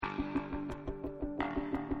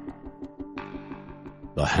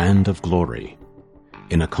The Hand of Glory.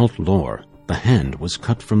 In occult lore, the hand was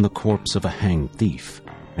cut from the corpse of a hanged thief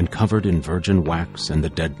and covered in virgin wax and the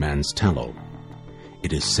dead man's tallow.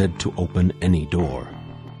 It is said to open any door.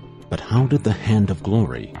 But how did the Hand of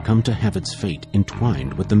Glory come to have its fate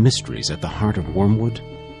entwined with the mysteries at the heart of Wormwood?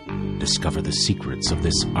 Discover the secrets of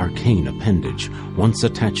this arcane appendage once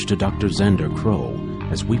attached to Dr. Xander Crow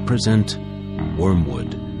as we present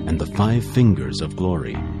Wormwood and the Five Fingers of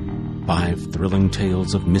Glory. 5 thrilling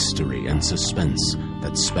tales of mystery and suspense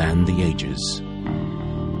that span the ages.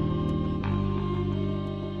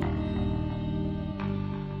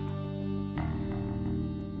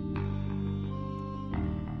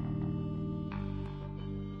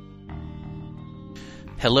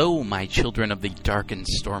 Hello, my children of the dark and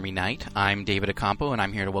stormy night. I'm David Acampo, and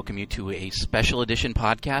I'm here to welcome you to a special edition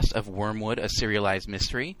podcast of Wormwood, a Serialized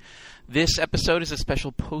Mystery. This episode is a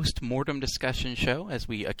special post-mortem discussion show, as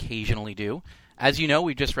we occasionally do. As you know,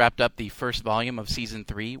 we just wrapped up the first volume of Season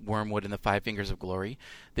 3, Wormwood and the Five Fingers of Glory.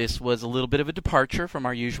 This was a little bit of a departure from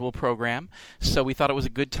our usual program, so we thought it was a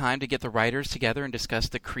good time to get the writers together and discuss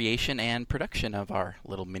the creation and production of our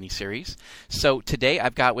little miniseries. So today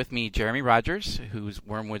I've got with me Jeremy Rogers, who's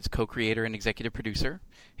Wormwood's co-creator and executive producer.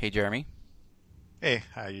 Hey, Jeremy. Hey,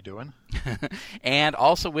 how you doing? And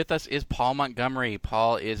also with us is Paul Montgomery.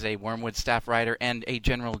 Paul is a Wormwood staff writer and a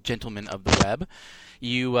general gentleman of the web.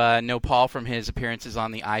 You know Paul from his appearances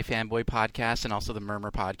on the iFanboy podcast and also the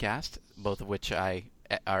Murmur podcast, both of which are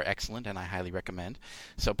excellent and I highly recommend.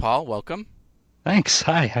 So, Paul, welcome. Thanks.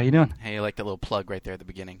 Hi, how you doing? Hey, you like the little plug right there at the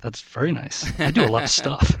beginning. That's very nice. I do a lot of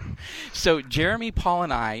stuff. So Jeremy, Paul,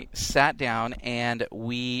 and I sat down and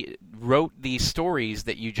we wrote these stories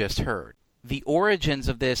that you just heard. The origins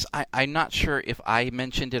of this, I'm not sure if I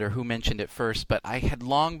mentioned it or who mentioned it first, but I had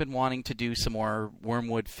long been wanting to do some more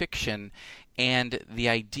Wormwood fiction, and the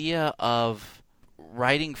idea of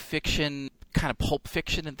writing fiction, kind of pulp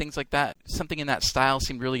fiction and things like that, something in that style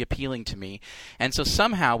seemed really appealing to me. And so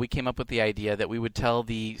somehow we came up with the idea that we would tell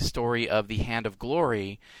the story of the Hand of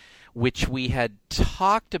Glory, which we had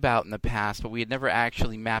talked about in the past, but we had never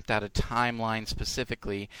actually mapped out a timeline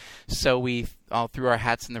specifically. So we all threw our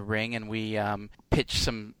hats in the ring and we pitched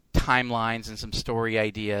some timelines and some story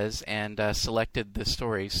ideas and selected the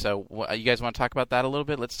stories. So you guys want to talk about that a little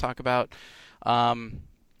bit? Let's talk about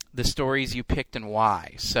the stories you picked and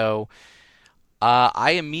why. So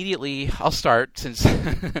I'll start since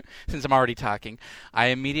since I'm already talking. I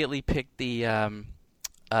immediately picked the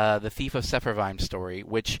Thief of Sepharvaim story,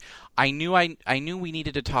 which I knew we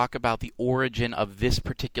needed to talk about the origin of this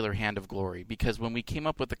particular Hand of Glory, because when we came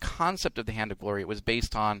up with the concept of the Hand of Glory, it was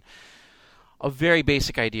based on a very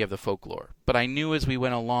basic idea of the folklore. But I knew as we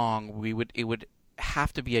went along, it would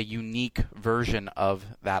have to be a unique version of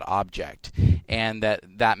that object, and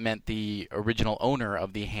that meant the original owner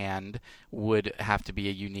of the hand would have to be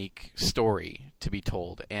a unique story to be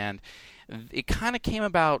told. And it kind of came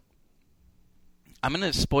about. I'm going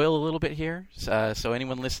to spoil a little bit here, so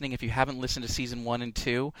anyone listening, if you haven't listened to Season 1 and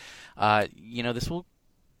 2, this will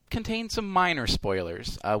contain some minor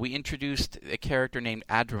spoilers. We introduced a character named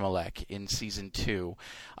Adramelech in Season 2,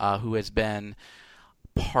 who has been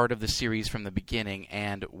part of the series from the beginning,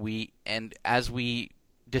 and as we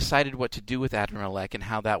decided what to do with Adramelech and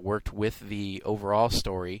how that worked with the overall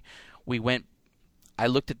story, I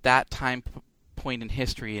looked at that time point in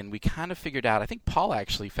history, and we kind of figured out, I think Paul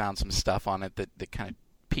actually found some stuff on it that kind of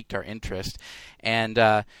piqued our interest, and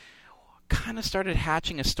kind of started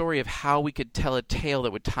hatching a story of how we could tell a tale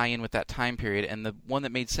that would tie in with that time period. And the one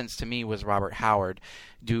that made sense to me was Robert Howard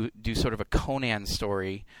do sort of a Conan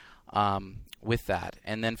story with that.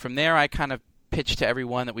 And then from there I kind of pitched to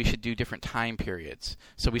everyone that we should do different time periods.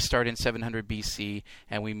 So we start in 700 BC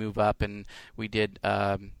and we move up, and we did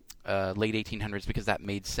late 1800s because that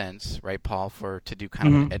made sense, right, Paul, to do kind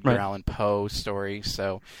of an Edgar Allan Poe story.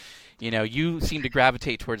 So, you seem to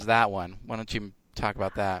gravitate towards that one. Why don't you talk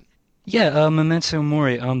about that? Yeah, Memento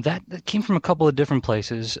Mori. That came from a couple of different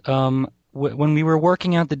places. When we were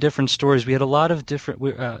working out the different stories, we had a lot of different.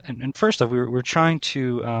 And first off, we were trying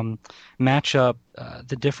to match up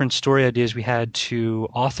the different story ideas we had to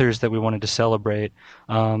authors that we wanted to celebrate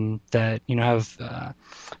that have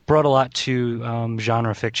brought a lot to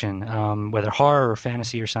genre fiction, whether horror or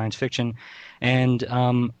fantasy or science fiction. And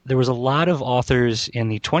there was a lot of authors in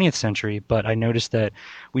the 20th century, but I noticed that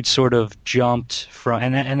we'd sort of jumped from,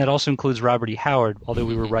 and that also includes Robert E. Howard, although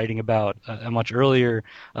we were writing about a much earlier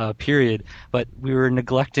period, but we were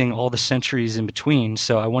neglecting all the centuries in between.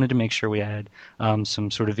 So I wanted to make sure we had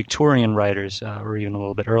some sort of Victorian writers, or even a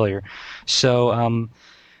little bit earlier. So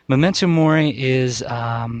Memento Mori is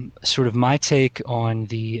sort of my take on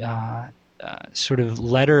the sort of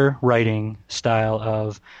letter writing style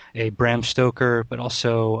of a Bram Stoker, but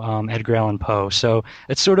also Edgar Allan Poe. So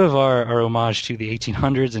it's sort of our homage to the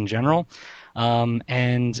 1800s in general.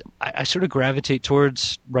 And I sort of gravitate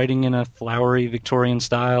towards writing in a flowery Victorian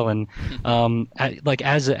style, and like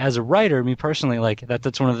as a writer, me personally, like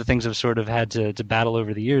that's one of the things I've sort of had to battle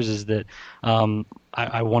over the years is that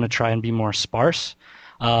I want to try and be more sparse.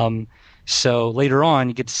 So later on,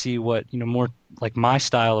 you get to see what more like my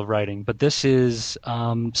style of writing. But this is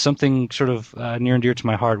something sort of near and dear to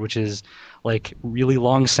my heart, which is like really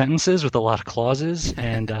long sentences with a lot of clauses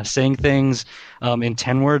and saying things in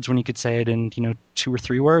 10 words when you could say it in 2 or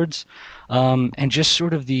 3 words, and just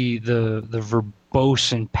sort of the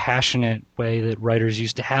verbose and passionate way that writers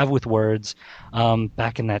used to have with words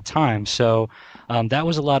back in that time. So that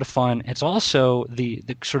was a lot of fun. It's also the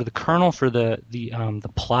sort of the kernel for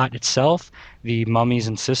the plot itself. The Mummies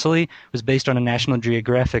in Sicily was based on a National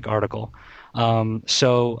Geographic article.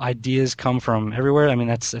 So ideas come from everywhere. I mean,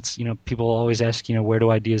 that's people always ask, where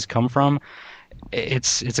do ideas come from?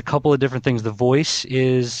 It's a couple of different things. The voice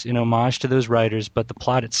is an homage to those writers, but the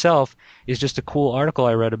plot itself is just a cool article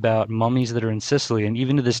I read about mummies that are in Sicily. And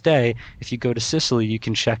even to this day, if you go to Sicily, you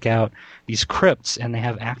can check out these crypts, and they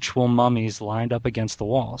have actual mummies lined up against the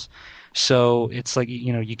walls. So it's like,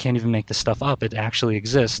 you can't even make this stuff up. It actually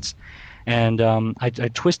exists. And I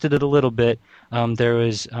twisted it a little bit. There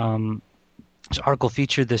was this article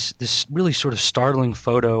featured this really sort of startling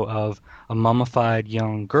photo of a mummified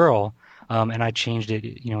young girl. And I changed it.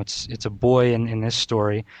 It's a boy in this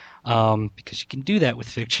story, because you can do that with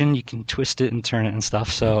fiction. You can twist it and turn it and stuff.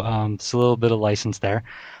 So it's a little bit of license there.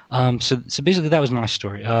 So basically, that was my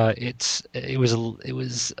story. It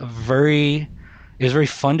was very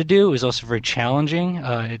fun to do. It was also very challenging.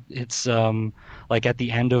 It's like at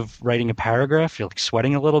the end of writing a paragraph, you're like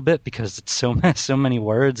sweating a little bit because it's so many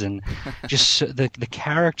words, and just the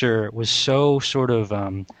character was so sort of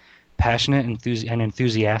passionate and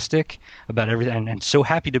enthusiastic about everything, and so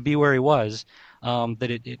happy to be where he was, that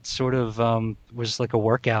it sort of was like a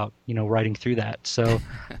workout, writing through that. So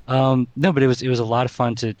no, but it was a lot of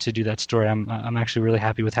fun to do that story. I'm actually really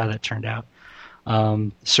happy with how that turned out.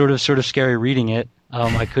 Sort of scary reading it.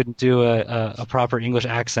 I couldn't do a proper English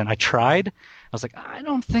accent. I tried. I was like, I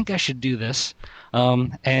don't think I should do this.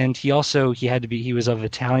 And he was of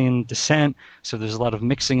Italian descent, so there's a lot of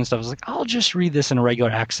mixing and stuff. I was like, I'll just read this in a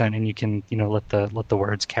regular accent, and you can, let the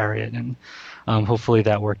words carry it, and hopefully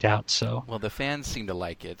that worked out. So well, the fans seem to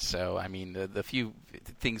like it. So I mean, the few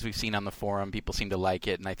things we've seen on the forum, people seem to like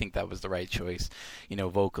it, and I think that was the right choice,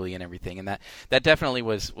 vocally and everything. And that definitely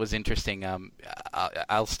was interesting.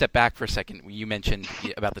 I'll step back for a second. You mentioned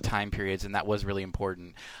about the time periods, and that was really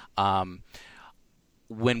important.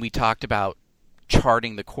 When we talked about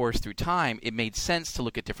charting the course through time, it made sense to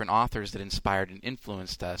look at different authors that inspired and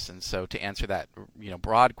influenced us. And so to answer that,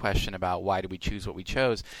 broad question about why did we choose what we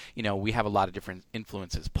chose, we have a lot of different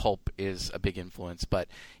influences. Pulp is a big influence, but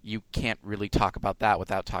you can't really talk about that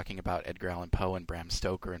without talking about Edgar Allan Poe and Bram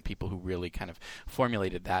Stoker and people who really kind of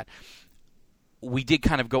formulated that. We did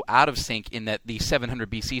kind of go out of sync in that the 700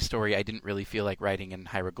 BC story, I didn't really feel like writing in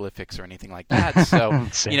hieroglyphics or anything like that. So,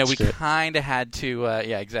 we kind of had to,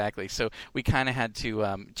 exactly. So we kind of had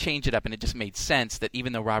to change it up, and it just made sense that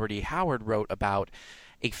even though Robert E. Howard wrote about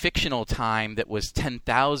a fictional time that was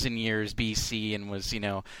 10,000 years BC and was,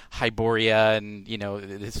 Hyboria and,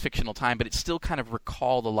 this fictional time, but it still kind of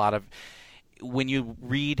recalled a lot of, when you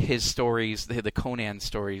read his stories, the Conan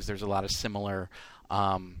stories, there's a lot of similar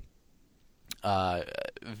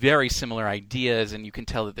very similar ideas, and you can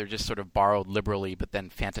tell that they're just sort of borrowed liberally, but then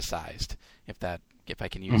fantasized, if I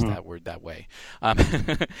can use that word that way.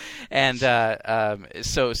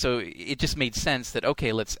 So it just made sense that,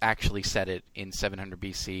 okay, let's actually set it in 700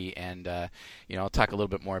 BC, and I'll talk a little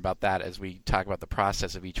bit more about that as we talk about the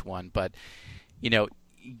process of each one. But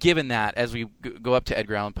given that, as we go up to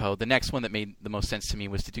Edgar Allan Poe, the next one that made the most sense to me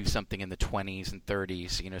was to do something in the 20s and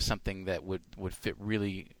 30s, something that would fit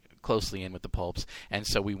really closely in with the pulps, and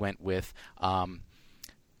so we went with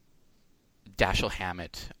Dashiell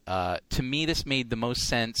Hammett. To me, this made the most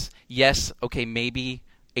sense. Yes, okay, maybe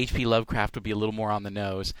H.P. Lovecraft would be a little more on the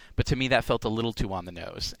nose, but to me that felt a little too on the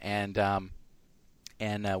nose. And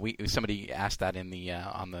somebody asked that in the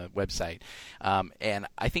on the website, and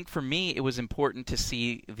I think for me it was important to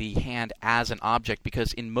see the hand as an object,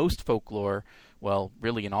 because in most folklore, well,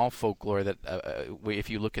 really in all folklore, that if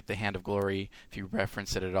you look at the Hand of Glory, if you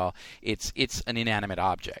reference it at all, it's an inanimate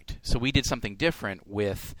object. So we did something different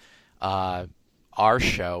with our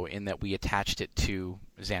show in that we attached it to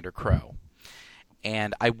Xander Crow.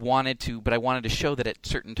 and I wanted to show that at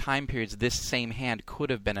certain time periods this same hand could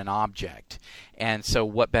have been an object. And so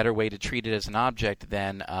what better way to treat it as an object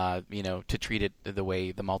than to treat it the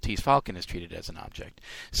way the Maltese Falcon is treated as an object.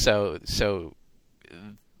 So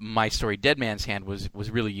my story Dead Man's Hand was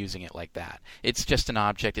really using it like that. It's just an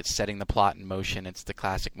object. It's setting the plot in motion. It's the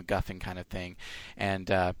classic MacGuffin kind of thing. And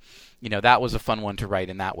that was a fun one to write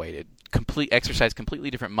in that way. To exercise completely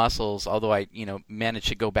different muscles, although I managed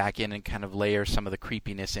to go back in and kind of layer some of the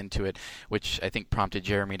creepiness into it, which I think prompted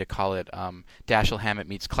Jeremy to call it Dashiell Hammett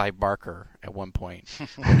meets Clive Barker at one point,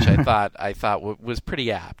 which I thought was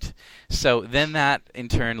pretty apt. So then that in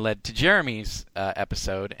turn led to Jeremy's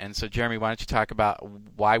episode, and so Jeremy, why don't you talk about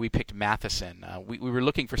why we picked Matheson? We were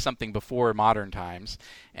looking for something before modern times,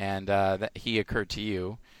 and that he occurred to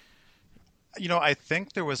you. I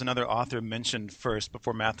think there was another author mentioned first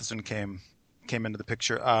before Matheson came into the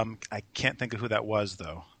picture. I can't think of who that was,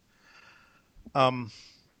 though.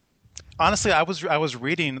 Honestly, I was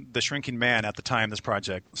reading The Shrinking Man at the time this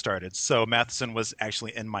project started, so Matheson was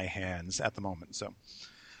actually in my hands at the moment. So,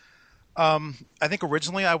 I think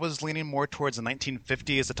originally I was leaning more towards the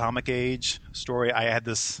 1950s atomic age story. I had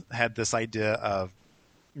this idea of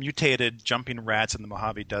mutated jumping rats in the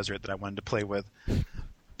Mojave Desert that I wanted to play with.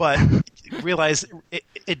 But realized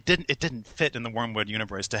it didn't fit in the Wormwood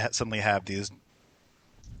universe to suddenly have these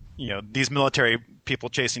military people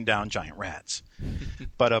chasing down giant rats.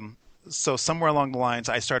 But so somewhere along the lines,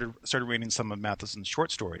 I started reading some of Matheson's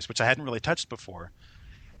short stories, which I hadn't really touched before,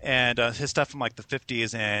 and his stuff from like the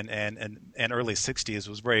 50s and early 60s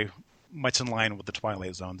was very much in line with the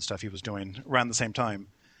Twilight Zone, the stuff he was doing around the same time,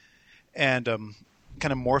 and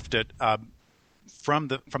kind of morphed it. From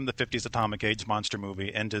the 50s atomic age monster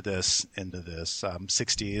movie into this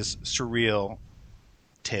 60s surreal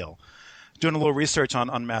tale. Doing a little research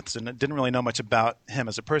on Matheson, I didn't really know much about him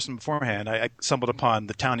as a person beforehand. I stumbled upon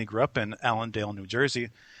the town he grew up in, Allendale, New Jersey,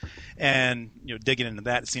 and digging into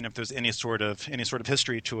that, seeing if there's any sort of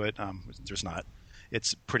history to it. There's not.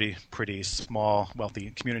 It's pretty small,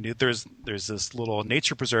 wealthy community. There's this little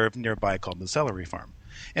nature preserve nearby called the Celery Farm,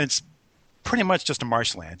 and it's pretty much just a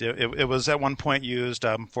marshland. It was at one point used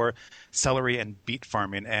for celery and beet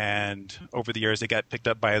farming, and over the years it got picked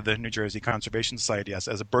up by the New Jersey Conservation Society as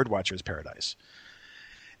a birdwatcher's paradise.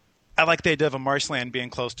 I like the idea of a marshland being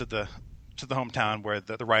close to the hometown where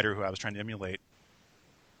the writer who I was trying to emulate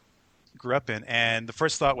grew up in, and the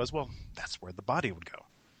first thought was, well, that's where the body would go.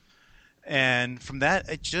 And from that,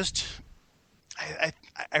 it just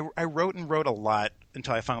I wrote a lot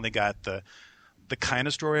until I finally got the kind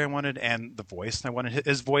of story I wanted and the voice I wanted.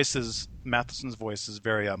 Matheson's voice is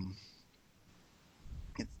very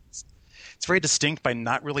it's very distinct by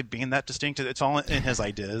not really being that distinct. It's all in his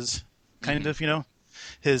ideas, kind of,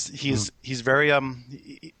 he's very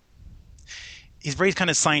he's very kind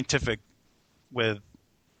of scientific with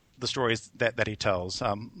the stories that he tells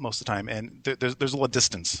most of the time, and there's a little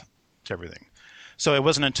distance to everything. So it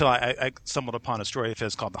wasn't until I stumbled upon a story of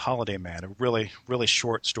his called The Holiday Man, a really, really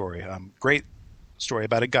short story, great story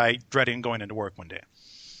about a guy dreading going into work one day.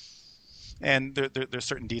 And there's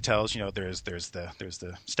certain details. There's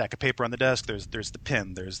the stack of paper on the desk. There's the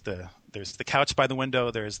pen. There's the couch by the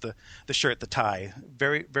window. There's the shirt, the tie.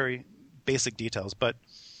 Very, very basic details. But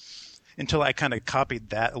until I kind of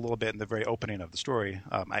copied that a little bit in the very opening of the story,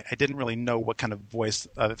 I didn't really know what kind of voice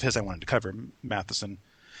of his I wanted to cover. Matheson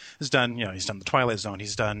has done, he's done The Twilight Zone.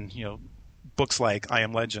 He's done, books like I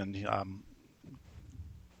Am Legend.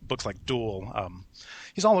 Books like Duel.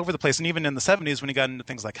 He's all over the place, and even in the 70s when he got into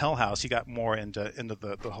things like Hell House, he got more into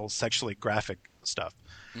the whole sexually graphic stuff.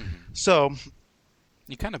 Mm-hmm. So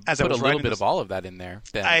you kind of put a little bit of all of that in there.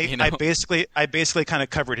 Ben, I basically kind of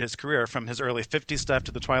covered his career from his early 50s stuff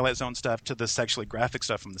to the Twilight Zone stuff to the sexually graphic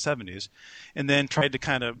stuff from the 70s, and then tried to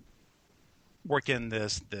kind of work in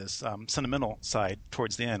this sentimental side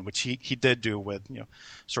towards the end, which he did do with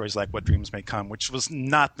stories like What Dreams May Come, which was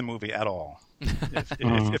not the movie at all.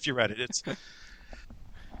 If you read it,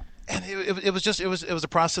 it was a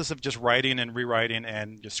process of just writing and rewriting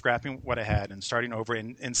and just scrapping what I had and starting over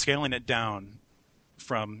and scaling it down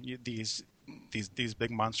from these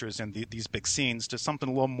big monsters and these big scenes to something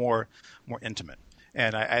a little more intimate.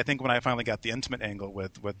 And I think when I finally got the intimate angle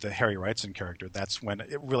with the Harry Wrightson character, that's when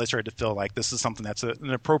it really started to feel like this is something that's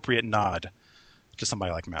an appropriate nod to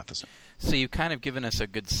somebody like Matheson. So you've kind of given us a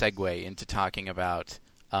good segue into talking about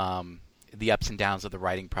the ups and downs of the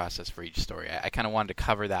writing process for each story. I kind of wanted to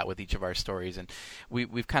cover that with each of our stories, and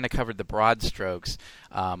we've kind of covered the broad strokes,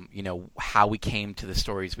 how we came to the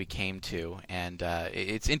stories we came to, and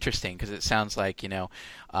it's interesting because it sounds like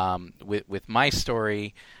with my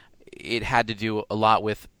story, it had to do a lot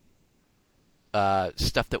with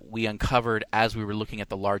stuff that we uncovered as we were looking at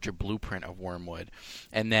the larger blueprint of Wormwood.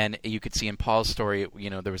 And then you could see in Paul's story,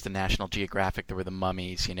 there was the National Geographic, there were the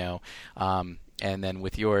mummies, and then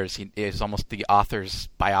with yours, it's almost the author's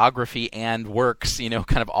biography and works,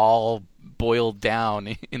 kind of all boiled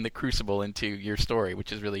down in the crucible into your story,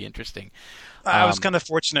 which is really interesting. I was kind of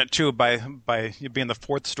fortunate too by being the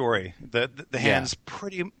fourth story. The hand's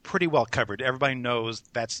pretty well covered. Everybody knows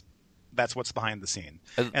that's what's behind the scene.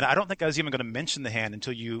 And I don't think I was even going to mention the hand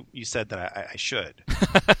until you said that I should.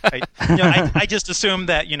 I just assumed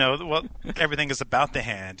that, everything is about the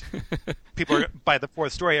hand. People are, by the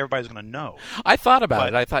fourth story, everybody's going to know. I thought about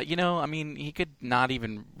it. I thought, he could not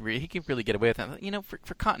even, he could really get away with it.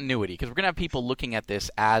 For continuity, because we're going to have people looking at this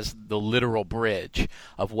as the literal bridge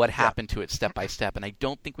of what happened to it step by step. And I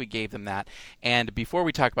don't think we gave them that. And before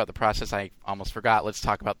we talk about the process, I almost forgot, let's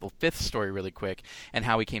talk about the fifth story really quick and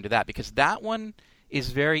how we came to that, because that one is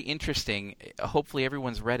very interesting. Hopefully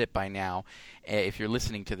everyone's read it by now, if you're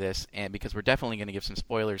listening to this, and because we're definitely going to give some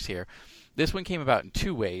spoilers here. This one came about in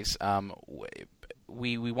two ways.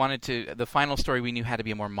 We wanted to, the final story we knew had to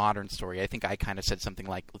be a more modern story. I think I kind of said something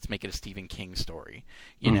like, let's make it a Stephen King story,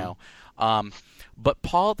 know. But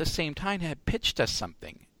Paul at the same time had pitched us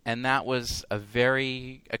something, and that was a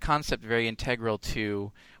concept very integral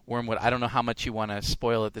to Wormwood. I don't know how much you want to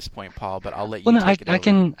spoil at this point, Paul, but I'll let you take it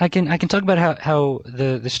over. I can talk about how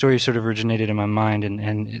the story sort of originated in my mind,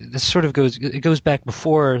 and this sort of goes back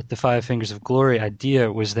before the Five Fingers of Glory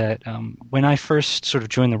idea. Was that when I first sort of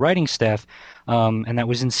joined the writing staff, and that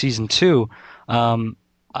was in season 2.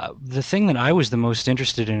 The thing that I was the most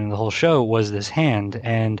interested in the whole show was this hand,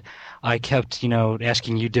 and I kept,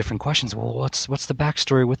 asking you different questions. Well, what's the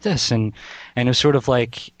backstory with this? And it was sort of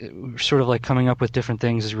like coming up with different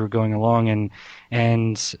things as we were going along.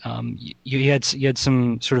 And you had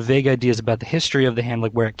some sort of vague ideas about the history of the hand,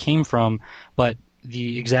 like where it came from, but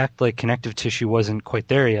the exact connective tissue wasn't quite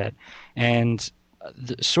there yet. And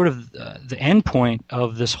the end point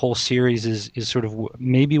of this whole series is sort of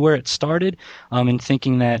maybe where it started, in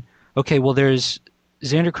thinking that, okay, well,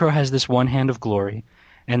 Xander Crow has this one hand of glory,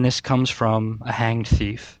 and this comes from a hanged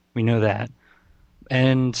thief. We know that.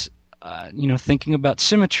 And, thinking about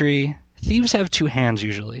symmetry, thieves have two hands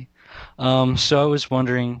usually. So I was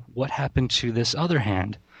wondering what happened to this other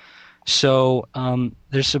hand. So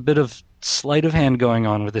there's a bit of sleight of hand going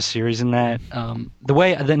on with this series in that the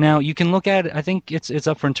way that now you can look at it, I think it's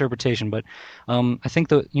up for interpretation, but I think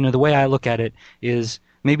the way I look at it is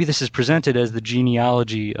maybe this is presented as the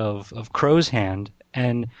genealogy of Crow's hand,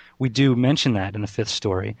 and we do mention that in the fifth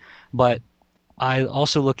story, but I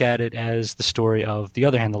also look at it as the story of the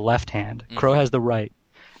other hand, the left hand. Mm-hmm. Crow has the right,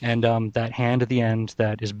 and that hand at the end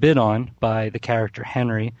that is bid on by the character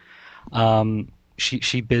Henry,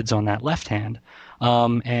 she bids on that left hand.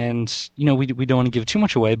 And we don't want to give too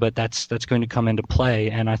much away, but that's going to come into play.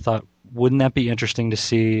 And I thought, wouldn't that be interesting to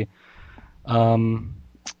see,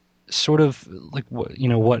 sort of like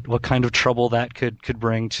what kind of trouble that could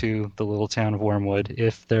bring to the little town of Wormwood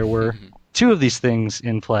if there were two of these things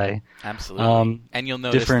in play. Absolutely. And you'll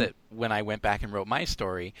notice that when I went back and wrote my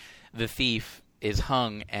story, the thief is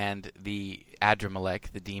hung, and the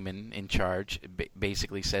Adramelech, the demon in charge,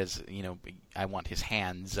 basically says, I want his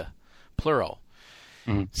hands, plural.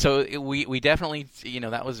 Mm-hmm. So we definitely,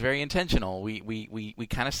 that was very intentional. We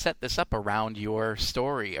kind of set this up around your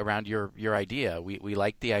story, around your idea. We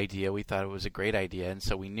liked the idea. We thought it was a great idea, and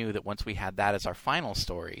so we knew that once we had that as our final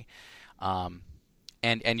story,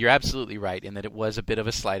 and you're absolutely right in that it was a bit of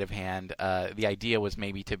a sleight of hand. The idea was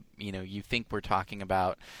maybe to, you think we're talking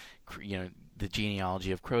about, the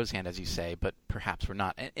genealogy of Crow's hand, as you say, but perhaps we're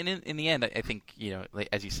not. And in the end, I think,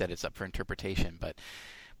 as you said, it's up for interpretation, but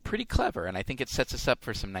pretty clever, and I think it sets us up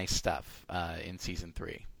for some nice stuff in season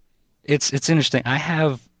 3. It's interesting. I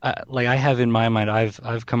have in my mind,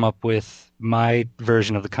 I've come up with my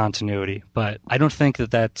version of the continuity, but I don't think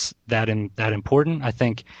that's that important. I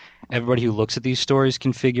think everybody who looks at these stories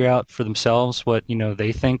can figure out for themselves what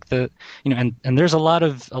they think that and there's a lot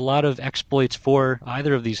of exploits for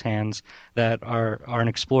either of these hands that aren't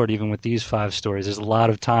explored even with these 5 stories. There's a lot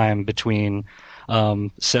of time between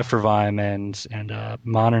Sepharvaim and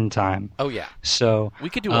modern time. Oh yeah. So we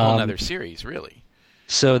could do a whole other series, really.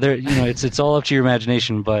 So there, it's all up to your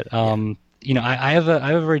imagination. But I have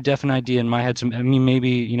a very definite idea in my head. So, I mean,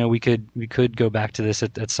 maybe we could go back to this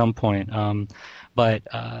at some point. But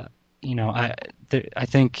I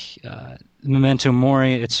think Memento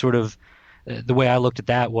Mori. It's sort of the way I looked at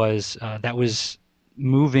that was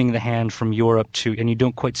moving the hand from Europe to, and you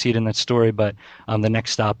don't quite see it in that story, but the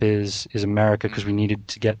next stop is America because we needed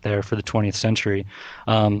to get there for the 20th century.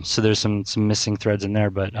 So there's some missing threads in there,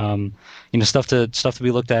 but stuff to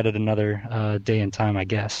be looked at another day and time, I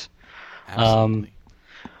guess. Absolutely.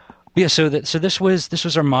 Yeah, so this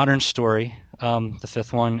was our modern story, the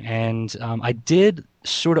fifth one, and I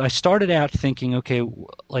started out thinking, okay,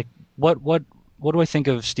 like what do I think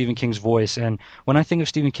of Stephen King's voice? And when I think of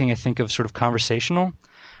Stephen King, I think of sort of conversational,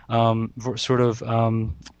 sort of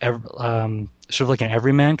like an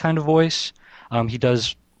everyman kind of voice. He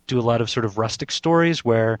does do a lot of sort of rustic stories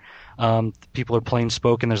where people are plain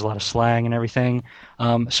spoken. There's a lot of slang and everything.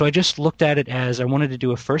 So I just looked at it as I wanted to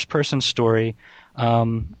do a first person story.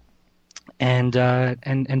 And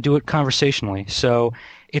do it conversationally. So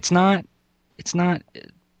it's not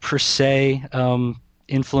per se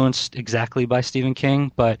influenced exactly by Stephen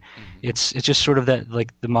King, but it's just sort of that,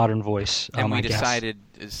 like, the modern voice. And we I guess. decided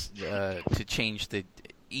to change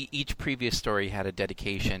each previous story had a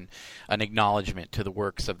dedication, an acknowledgement to the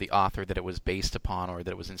works of the author that it was based upon or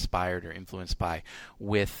that it was inspired or influenced by.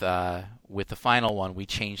 With the final one, we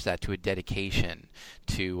changed that to a dedication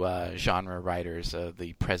to genre writers of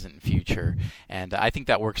the present and future, and I think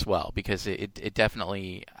that works well because it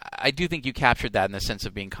definitely. I do think you captured that in the sense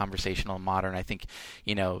of being conversational and modern. I think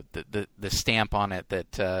the stamp on it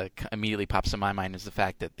that immediately pops in my mind is the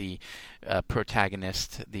fact that the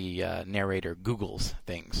protagonist, the narrator, Googles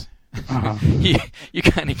things. Uh-huh. you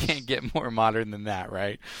kind of can't get more modern than that,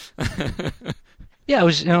 right? Yeah, I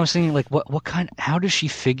was thinking, like, how does she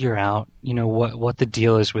figure out, what the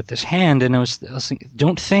deal is with this hand? And I was thinking,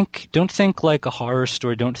 don't think like a horror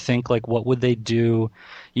story. Don't think like what would they do,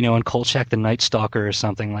 in Kolchak the Night Stalker or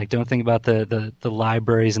something. Like, don't think about the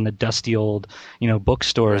libraries and the dusty old,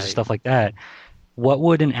 bookstores and stuff like that. What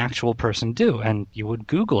would an actual person do? And you would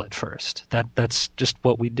Google it first. That's just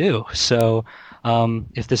what we do. So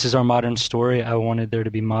if this is our modern story, I wanted there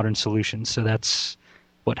to be modern solutions. So that's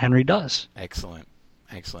what Henry does. Excellent.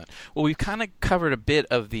 Well, we've kind of covered a bit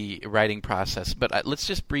of the writing process, but let's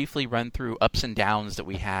just briefly run through ups and downs that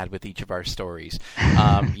we had with each of our stories.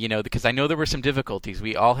 Because I know there were some difficulties.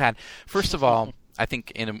 We all had. First of all, I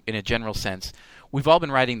think in a general sense, we've all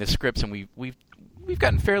been writing the scripts, and we've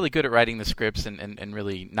gotten fairly good at writing the scripts and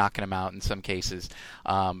really knocking them out in some cases.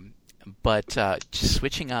 But just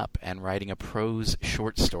switching up and writing a prose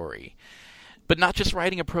short story. But not just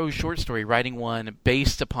writing a prose short story, writing one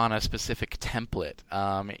based upon a specific template.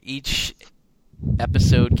 Each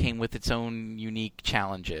episode came with its own unique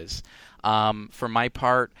challenges. For my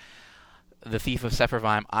part, The Thief of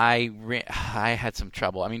Sepharvaim, I had some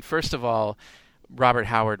trouble. I mean, first of all, Robert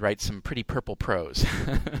Howard writes some pretty purple prose.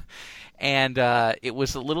 And it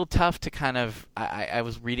was a little tough to kind of... I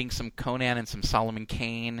was reading some Conan and some Solomon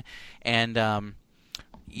Kane, and,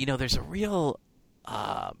 there's a real...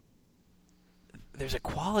 there's a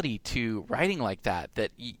quality to writing like that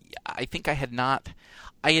I think I had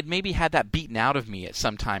maybe had that beaten out of me at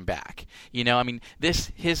some time back. I mean,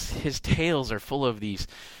 his tales are full of these,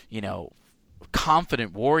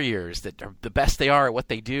 confident warriors that are the best they are at what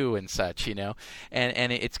they do and such,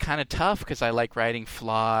 and it's kind of tough because I like writing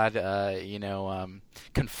flawed,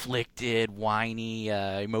 conflicted, whiny,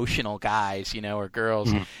 emotional guys, or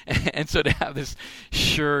girls, and so to have this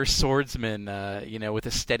sure swordsman, with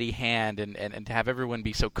a steady hand, and to have everyone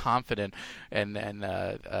be so confident, and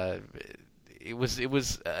it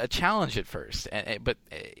was a challenge at first, but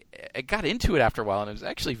I got into it after a while, and it was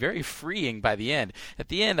actually very freeing by the end. At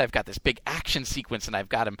the end, I've got this big action sequence, and I've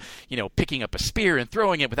got him, picking up a spear and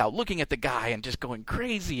throwing it without looking at the guy and just going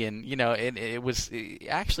crazy, and it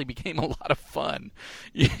actually became a lot of fun.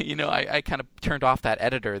 I kind of turned off that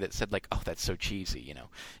editor that said, like, oh, that's so cheesy,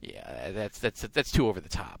 yeah, that's too over the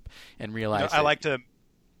top, and realized I like to.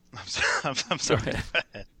 I'm sorry.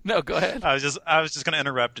 No, go ahead. I was just going to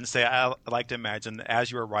interrupt and say I like to imagine that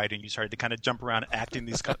as you were writing, you started to kind of jump around, acting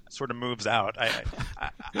these sort of moves out.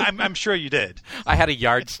 I'm sure you did. I had a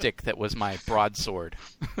yardstick that was my broadsword.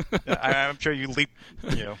 I'm sure you leaped.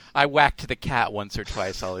 I whacked the cat once or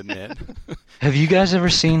twice, I'll admit. Have you guys ever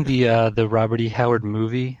seen the Robert E. Howard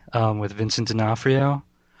movie with Vincent D'Onofrio?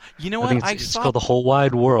 You know what? It's called The Whole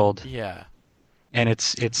Wide World. Yeah. And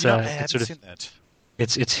it's I haven't seen that.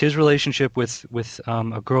 It's his relationship with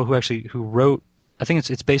a girl who wrote. I think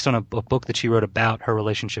it's based on a book that she wrote about her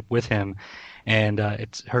relationship with him, and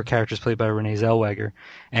it's her character is played by Renee Zellweger,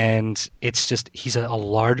 and it's just he's a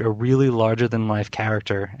really larger than life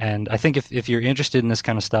character, and I think if you're interested in this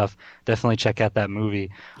kind of stuff, definitely check out that movie.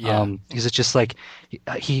 Yeah. Because it's just like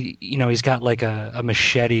he's got like a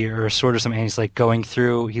machete or a sword or something, and he's like going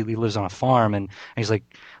through. He lives on a farm, and he's like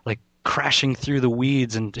crashing through the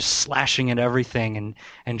weeds and just slashing at everything,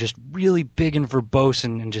 and just really big and verbose,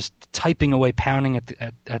 and just typing away, pounding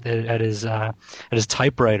at his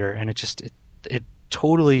typewriter, and it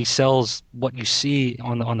totally sells what you see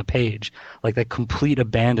on the page, like that complete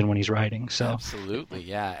abandon when he's writing. So absolutely,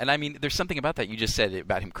 yeah. And I mean, there's something about that you just said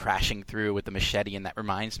about him crashing through with the machete, and that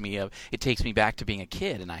reminds me of, it takes me back to being a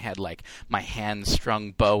kid, and I had like my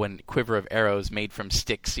hand-strung bow and quiver of arrows made from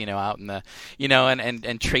sticks, out in the,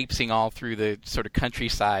 and traipsing all through the sort of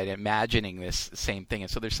countryside, imagining this same thing. And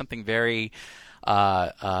so there's something very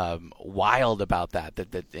wild about that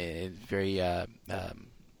very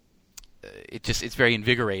it's very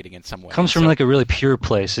invigorating in some way. Comes from like a really pure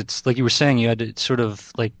place. It's like you were saying, you had to sort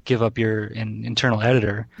of like give up your internal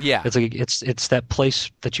editor. Yeah. It's like it's that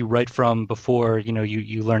place that you write from before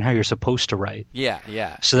you learn how you're supposed to write. Yeah.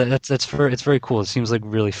 So it's very cool. It seems like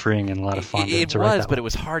really freeing and a lot of fun. It was, but it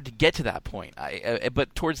was hard to get to that point.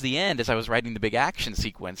 But towards the end, as I was writing the big action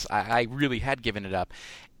sequence, I really had given it up.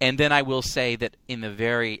 And then I will say that in the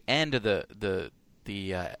very end of the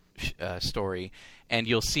story, and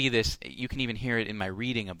you'll see this, you can even hear it in my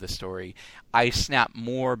reading of the story, I snap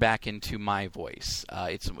more back into my voice.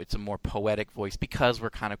 It's a more poetic voice, because we're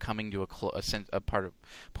kind of coming to a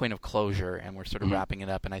point of closure, and we're sort of wrapping it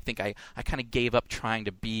up. And I think I kind of gave up trying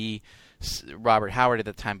to be Robert Howard at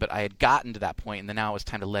the time, but I had gotten to that point, and then now it was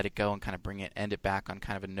time to let it go and kind of end it back on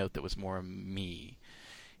kind of a note that was more me,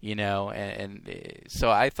 and so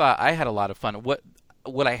I thought I had a lot of fun.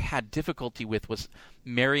 What I had difficulty with was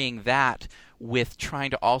marrying that with trying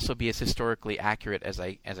to also be as historically accurate as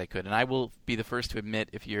I could. And I will be the first to admit,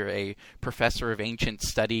 if you're a professor of ancient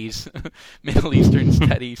studies, Middle Eastern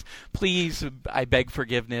studies, please, I beg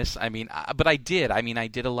forgiveness. I mean, but I did. I mean, I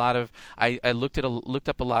did a lot of. I looked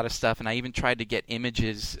up a lot of stuff, and I even tried to get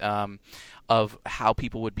images of how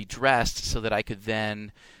people would be dressed, so that I could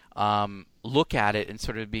then look at it and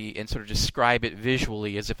sort of describe it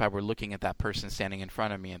visually as if I were looking at that person standing in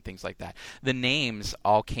front of me, and things like that. The names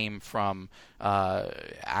all came from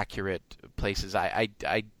accurate places. I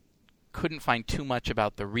couldn't find too much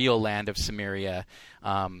about the real land of Cimmeria.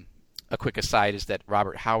 A quick aside is that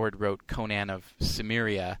Robert Howard wrote Conan of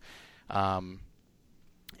Cimmeria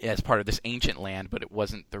as part of this ancient land, but it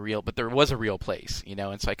wasn't the real. But there was a real place,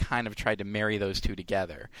 and so I kind of tried to marry those two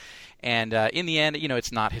together. And in the end,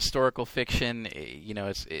 it's not historical fiction,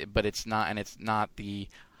 but it's not, and it's not the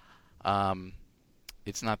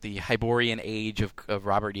Hyborian age of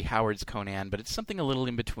Robert E. Howard's Conan, but it's something a little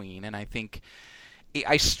in between. And I think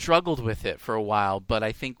I struggled with it for a while, but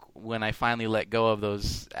I think when I finally let go of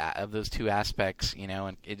those two aspects,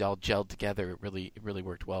 and it all gelled together, it really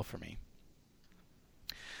worked well for me.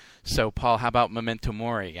 So, Paul, how about Memento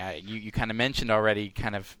Mori? You kind of mentioned already,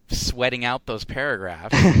 kind of sweating out those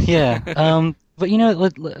paragraphs. Yeah, but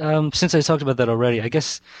since I talked about that already, I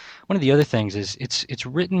guess one of the other things is it's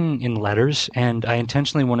written in letters, and I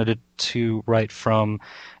intentionally wanted it to write from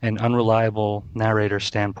an unreliable narrator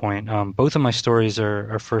standpoint. Both of my stories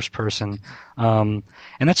are first person, and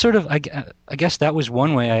that's sort of I guess that was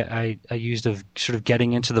one way I used of sort of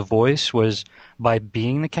getting into the voice, was by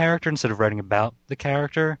being the character instead of writing about the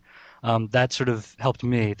character. That sort of helped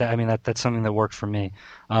me. That's something that worked for me.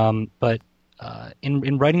 But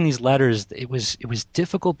in writing these letters, it was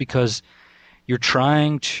difficult, because you're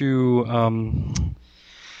trying to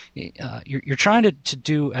you're trying to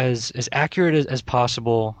do as accurate as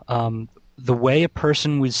possible the way a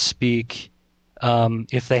person would speak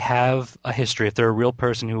if they have a history, if they're a real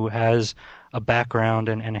person who has a background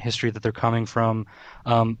and a history that they're coming from,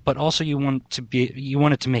 but also you want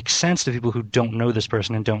it to make sense to people who don't know this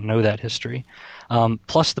person and don't know that history.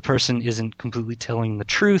 Plus, the person isn't completely telling the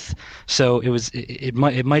truth, so it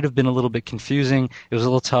might have been a little bit confusing. It was a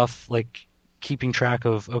little tough, like keeping track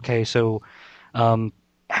of, okay, so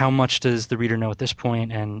how much does the reader know at this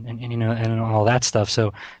point, and all that stuff.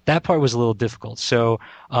 So that part was a little difficult. So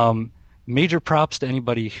major props to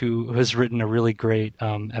anybody who has written a really great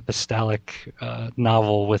epistolic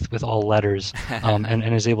novel with all letters, and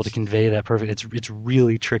is able to convey that perfectly. It's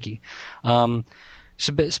really tricky. So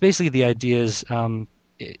basically the idea is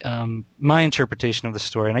my interpretation of the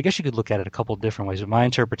story, and I guess you could look at it a couple of different ways, but my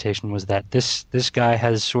interpretation was that this guy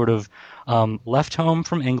has sort of left home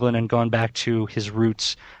from England and gone back to his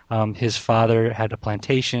roots. His father had a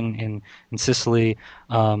plantation in Sicily,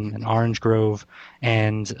 an orange grove,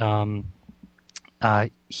 and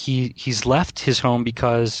he's left his home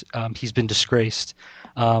because he's been disgraced.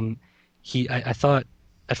 I thought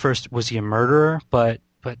at first, was he a murderer? But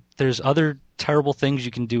there's other terrible things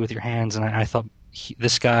you can do with your hands, and I thought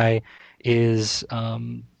this guy was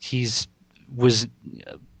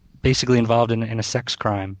basically involved in a sex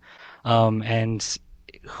crime. And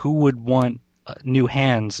who would want new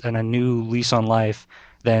hands and a new lease on life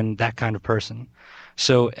than that kind of person?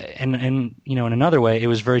 So, and you know, in another way, it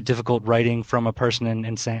was very difficult writing from a person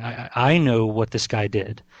and saying, I know what this guy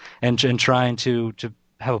did, and trying to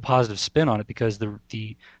have a positive spin on it because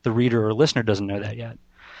the reader or listener doesn't know that yet.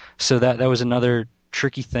 So that was another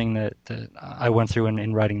tricky thing that I went through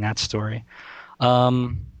in writing that story.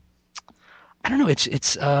 I don't know.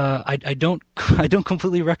 I don't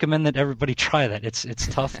completely recommend that everybody try that. It's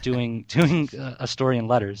tough doing a story in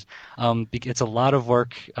letters. It's a lot of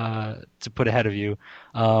work to put ahead of you.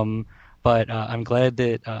 But I'm glad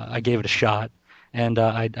that I gave it a shot, and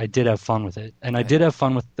I did have fun with it, and I did have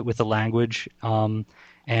fun with the language.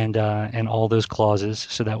 And all those clauses,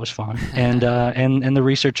 so that was fun, and the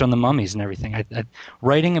research on the mummies and everything.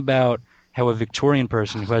 Writing about how a Victorian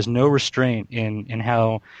person who has no restraint in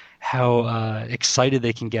how excited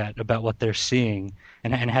they can get about what they're seeing,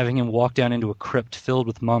 and having him walk down into a crypt filled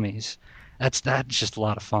with mummies, that's just a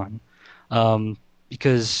lot of fun,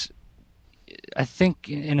 because I think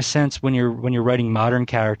in a sense when you're writing modern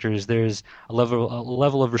characters, there's a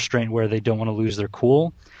level of restraint where they don't want to lose their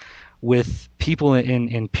cool. With people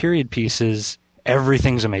in period pieces,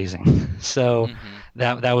 everything's amazing. So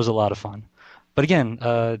that was a lot of fun. But again,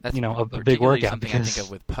 That's a big workout. Something because, I think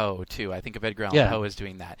of with Poe too. I think of Edgar Allan Poe as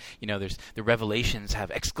doing that. You know, there's the revelations have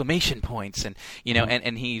exclamation points, and you know,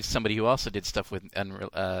 and he's somebody who also did stuff with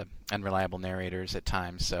unreliable narrators at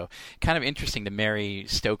times. So kind of interesting to marry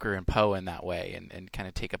Stoker and Poe in that way, and kind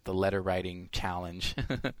of take up the letter writing challenge.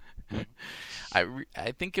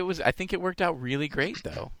 I think it worked out really great,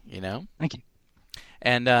 though. You know. Thank you.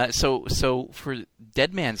 And so for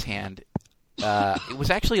Dead Man's Hand, it was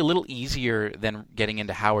actually a little easier than getting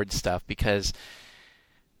into Howard's stuff because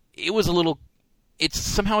it's a little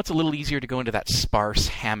easier to go into that sparse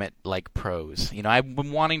Hammett-like prose. You know, I've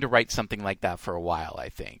been wanting to write something like that for a while, I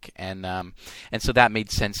think, and so that made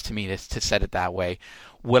sense to me to set it that way.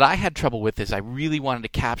 What I had trouble with is I really wanted to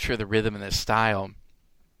capture the rhythm and the style,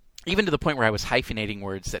 even to the point where I was hyphenating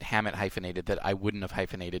words that Hammett hyphenated that I wouldn't have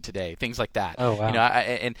hyphenated today. Things like that. Oh wow! You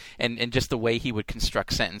know, and just the way he would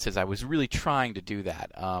construct sentences, I was really trying to do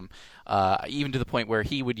that. Even to the point where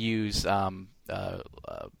he would use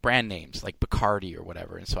brand names like Bacardi or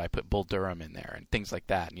whatever, and so I put Bull Durham in there and things like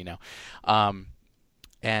that. You know,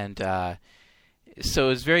 so it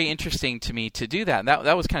was very interesting to me to do that.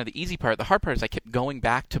 That was kind of the easy part. The hard part is I kept going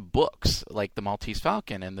back to books like The Maltese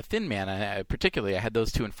Falcon and The Thin Man. Particularly, I had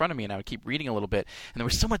those two in front of me, and I would keep reading a little bit. And there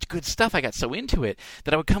was so much good stuff. I got so into it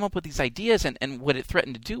that I would come up with these ideas, and what it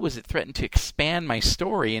threatened to do was it threatened to expand my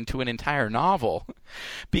story into an entire novel,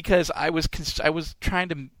 because I was trying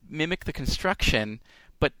to mimic the construction,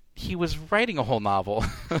 but he was writing a whole novel,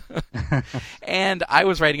 and I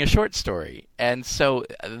was writing a short story. And so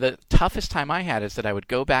the toughest time I had is that I would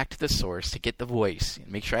go back to the source to get the voice,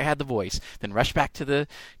 and make sure I had the voice, then rush back to the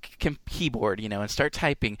keyboard, you know, and start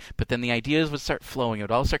typing. But then the ideas would start flowing. It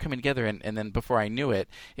would all start coming together, and then before I knew it,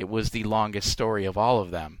 it was the longest story of all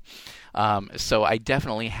of them. So I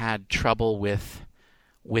definitely had trouble with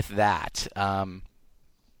that.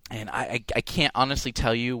 And I can't honestly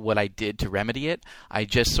tell you what I did to remedy it. I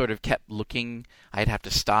just sort of kept looking. I'd have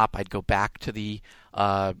to stop. I'd go back to the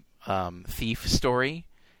Thief story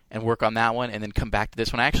and work on that one, and then come back to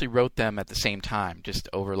this one. I actually wrote them at the same time, just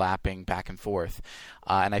overlapping back and forth.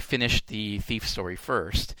 And I finished the Thief story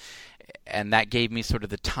first. And that gave me sort of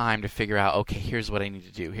the time to figure out, okay, here's what I need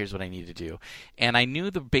to do. Here's what I need to do. And I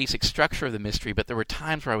knew the basic structure of the mystery, but there were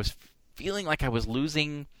times where I was feeling like I was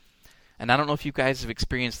losing. And I don't know if you guys have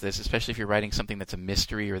experienced this, especially if you're writing something that's a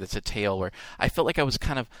mystery or that's a tale, where I felt like I was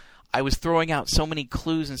throwing out so many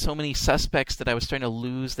clues and so many suspects that I was starting to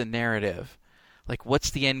lose the narrative. Like,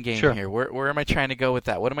 what's the end game here? Where am I trying to go with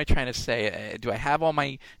that? What am I trying to say? Do I have all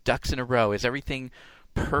my ducks in a row? Is everything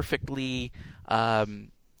perfectly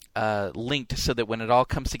linked so that when it all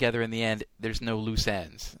comes together in the end, there's no loose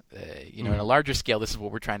ends? In a larger scale, this is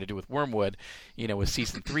what we're trying to do with Wormwood, with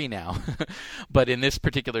season 3 now. But in this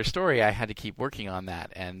particular story, I had to keep working on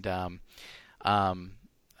that, and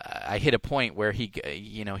I hit a point where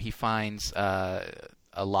he finds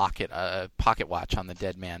a locket, a pocket watch on the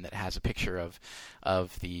dead man that has a picture of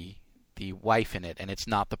the wife in it, and it's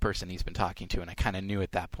not the person he's been talking to. And I kind of knew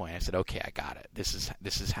at that point. I said, okay, I got it. This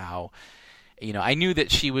is how. I knew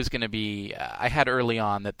that she was going to be. I had early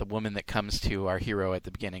on that the woman that comes to our hero at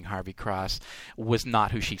the beginning, Harvey Cross, was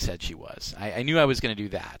not who she said she was. I knew I was going to do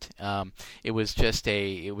that. It was just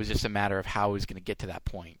a matter of how I was going to get to that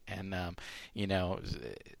point, and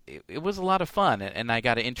it was a lot of fun, and I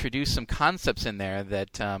got to introduce some concepts in there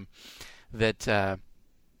that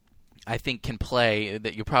I think can play,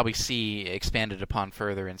 that you'll probably see expanded upon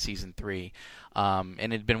further in season 3. And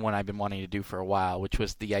it had been one I've been wanting to do for a while, which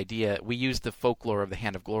was the idea. We used the folklore of the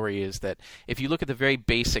Hand of Glory, is that if you look at the very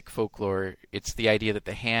basic folklore, it's the idea that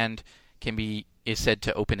the hand is said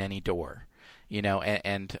to open any door.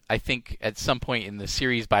 And I think at some point in the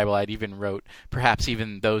series Bible, I'd even wrote perhaps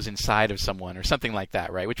even those inside of someone or something like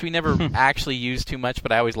that, right? Which we never actually used too much,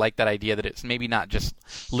 but I always liked that idea that it's maybe not just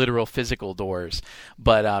literal physical doors,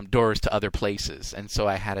 but doors to other places. And so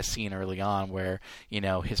I had a scene early on where,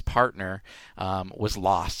 his partner was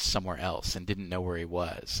lost somewhere else and didn't know where he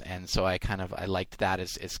was. And so I liked that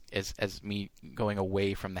as me going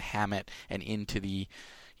away from the Hammett and into the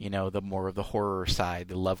the more of the horror side,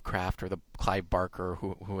 the Lovecraft or the Clive Barker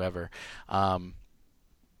or whoever. So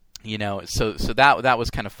that was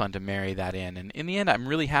kind of fun to marry that in. And in the end, I'm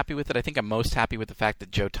really happy with it. I think I'm most happy with the fact that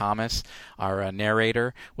Joe Thomas, our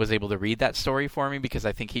narrator, was able to read that story for me, because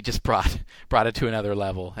I think he just brought it to another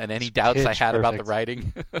level. And any doubts I had about the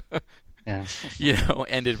writing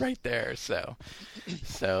ended right there. So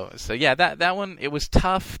yeah, that one, it was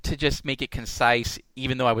tough to just make it concise,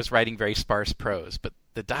 even though I was writing very sparse prose. But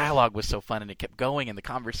the dialogue was so fun, and it kept going, and the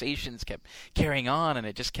conversations kept carrying on, and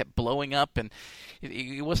it just kept blowing up. And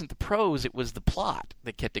it wasn't the prose, it was the plot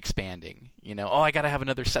that kept expanding. I got to have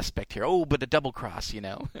another suspect here. Oh, but a double cross, it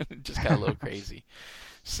just got a little crazy.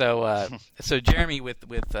 So Jeremy with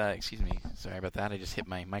excuse me, sorry about that. I just hit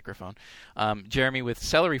my microphone. Jeremy with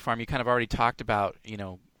Celery Farm, you kind of already talked about,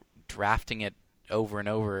 drafting it over and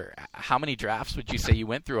over. How many drafts would you say you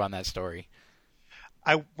went through on that story?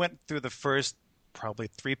 I went through the first probably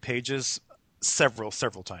 3 pages several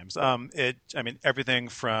times. Everything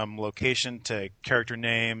from location to character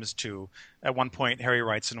names to, at one point, Harry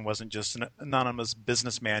Wrightson wasn't just an anonymous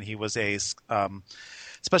businessman. He was a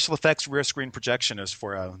special effects rear screen projectionist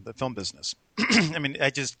for the film business.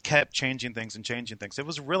 I just kept changing things. It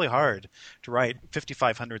was really hard to write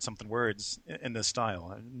 5,500 something words in this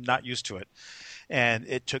style. I'm not used to it, and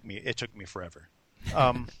it took me forever.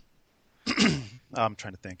 I'm trying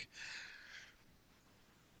to think.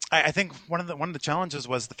 I think one of the challenges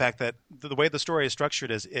was the fact that the way the story is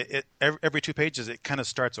structured is every 2 pages it kind of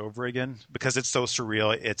starts over again, because it's so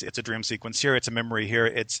surreal. It's a dream sequence here, it's a memory here.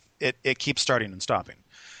 It keeps starting and stopping.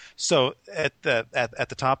 So at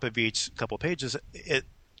the top of each couple of pages, it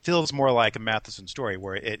feels more like a Matheson story,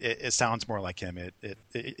 where it sounds more like him.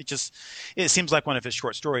 It seems like one of his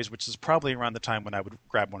short stories, which is probably around the time when I would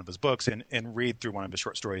grab one of his books and read through one of his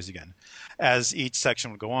short stories again. As each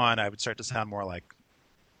section would go on, I would start to sound more like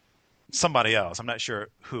somebody else. I'm not sure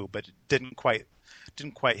who, but it didn't quite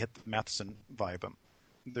hit the Matheson vibe.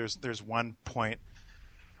 There's one point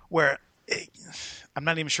where I'm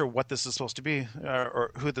not even sure what this is supposed to be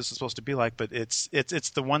or who this is supposed to be like, but it's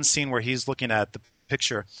the one scene where he's looking at the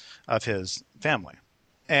picture of his family,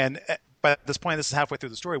 and by this point, this is halfway through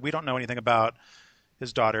the story, we don't know anything about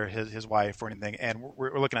his daughter, his wife, or anything, and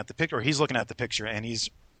we're looking at the picture, or he's looking at the picture, and he's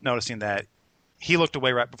noticing that he looked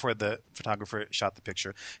away right before the photographer shot the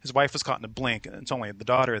picture. His wife was caught in a blink, and it's only the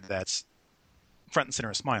daughter that's front and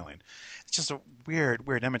center smiling. It's just a weird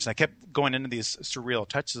image. And I kept going into these surreal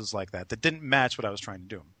touches like that didn't match what I was trying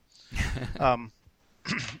to do.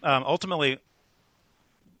 Ultimately,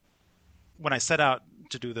 when I set out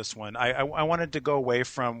to do this one, I wanted to go away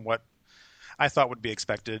from what I thought would be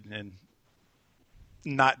expected and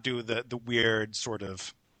not do the weird sort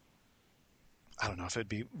of, I don't know if it'd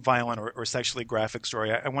be violent or sexually graphic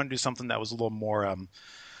story. I wanted to do something that was a little more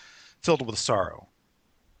filled with sorrow.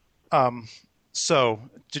 So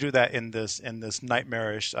to do that in this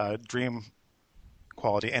nightmarish dream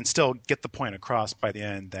quality, and still get the point across by the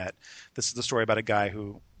end that this is the story about a guy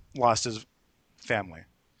who lost his family.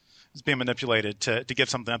 He's being manipulated to give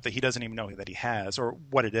something up that he doesn't even know that he has, or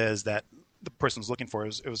what it is that the person was looking for.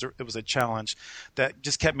 It was a challenge that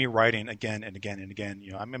just kept me writing again and again and again.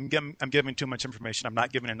 I'm giving too much information. I'm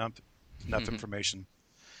not giving enough information,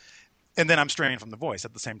 and then I'm straying from the voice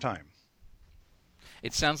at the same time.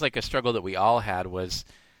 It sounds like a struggle that we all had was,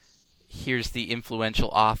 here's the influential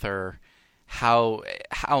author. How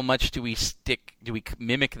much do we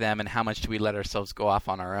mimic them, and how much do we let ourselves go off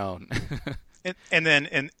on our own? And then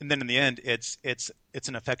in the end, it's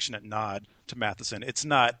an affectionate nod to Matheson. It's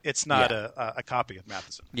not a copy of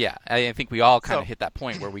Matheson. Yeah, I think we all kind of hit that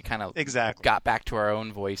point where we kind of exactly got back to our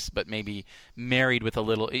own voice, but maybe married with a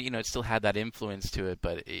little. It still had that influence to it,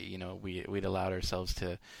 but we'd allowed ourselves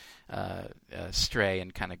to stray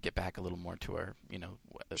and kind of get back a little more to our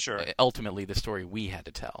sure. Ultimately the story we had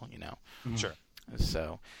to tell. Sure.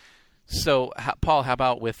 So, Paul, how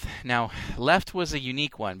about with now? Left was a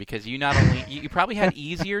unique one because you not only you probably had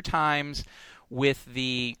easier times with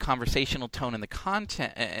the conversational tone and the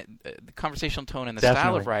content, the conversational tone and the Definitely.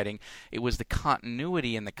 style of writing, it was the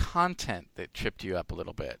continuity and the content that tripped you up a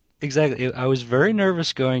little bit. Exactly. I was very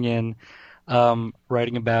nervous going in,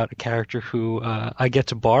 writing about a character who I get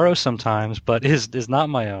to borrow sometimes, but is not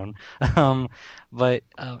my own. But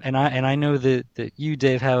and I know that you,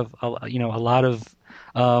 Dave, have a lot of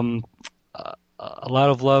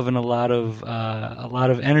love and a lot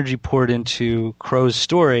of energy poured into Crow's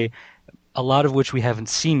story, a lot of which we haven't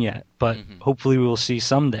seen yet, but hopefully we will see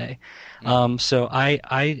someday. So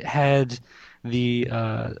I had the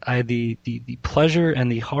pleasure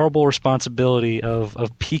and the horrible responsibility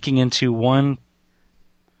of peeking into one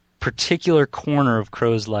particular corner of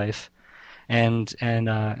Crow's life, and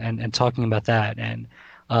talking about that, and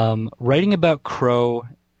writing about Crow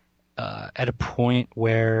at a point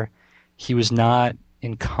where he was not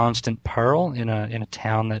in constant peril in a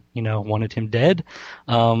town that wanted him dead,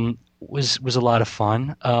 was a lot of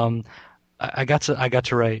fun. I got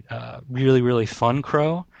to write really, really fun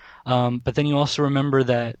Crow. But then you also remember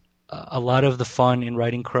that a lot of the fun in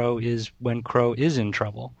writing Crow is when Crow is in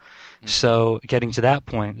trouble. So getting to that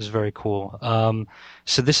point is very cool.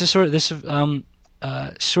 So this is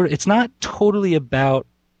it's not totally about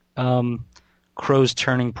Crow's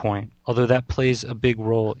turning point, although that plays a big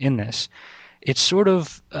role in this. It's sort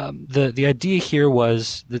of the idea here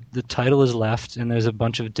was that the title is left, and there's a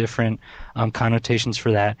bunch of different connotations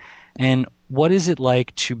for that. And what is it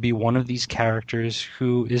like to be one of these characters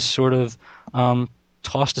who is sort of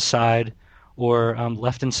tossed aside or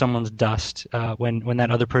left in someone's dust when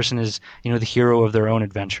that other person is, the hero of their own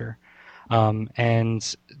adventure?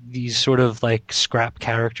 And these sort of like scrap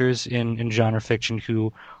characters in genre fiction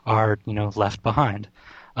who are, left behind.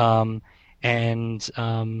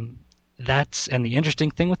 That's the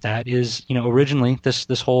interesting thing with that is, originally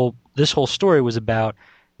this whole story was about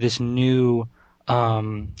this new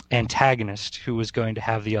antagonist who was going to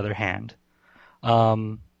have the other hand.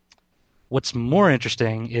 What's more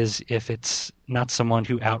interesting is if it's not someone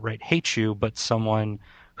who outright hates you, but someone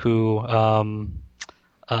who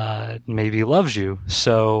maybe loves you.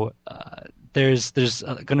 So there's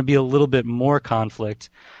going to be a little bit more conflict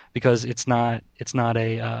because it's not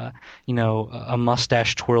a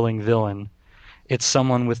mustache twirling villain. It's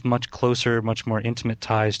someone with much closer, much more intimate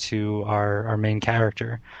ties to our main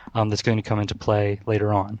character that's going to come into play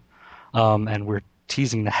later on. And we're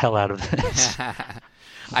teasing the hell out of this.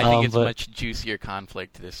 I think it's much juicier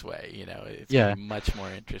conflict this way. It's gonna be much more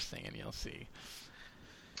interesting, and you'll see.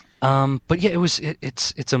 But yeah,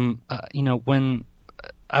 it's when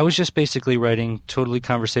I was just basically writing totally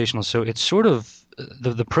conversational, so it's sort of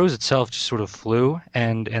the prose itself just sort of flew,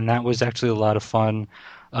 and that was actually a lot of fun.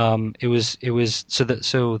 It was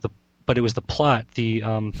but it was the plot, the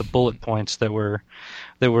bullet points that were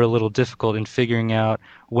a little difficult in figuring out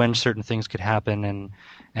when certain things could happen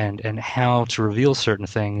and how to reveal certain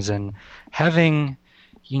things, and having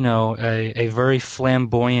a very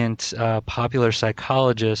flamboyant popular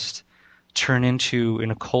psychologist turn into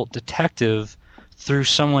an occult detective through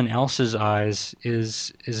someone else's eyes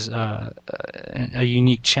is a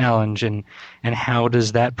unique challenge, and how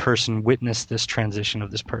does that person witness this transition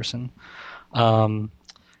of this person?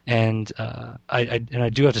 And I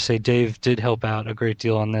do have to say, Dave did help out a great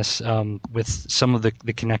deal on this with some of the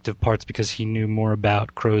connective parts because he knew more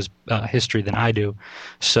about Crow's history than I do.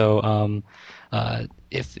 So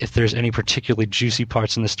if there's any particularly juicy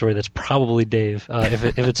parts in the story, that's probably Dave.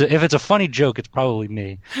 If it's a funny joke, it's probably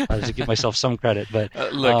me, to give myself some credit. But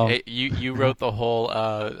look, you wrote the whole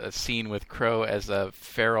scene with Crow as a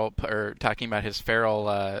feral, or talking about his feral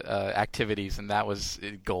activities, and that was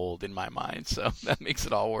gold in my mind. So that makes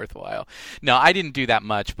it all worthwhile. No, I didn't do that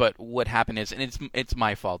much, but what happened is, and it's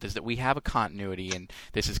my fault, is that we have a continuity, and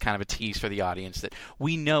this is kind of a tease for the audience that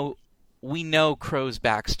we know Crow's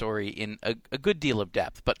backstory in a good deal of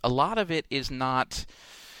depth, but a lot of it is not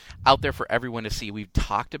out there for everyone to see. We've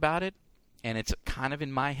talked about it, and it's kind of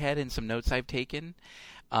in my head in some notes I've taken.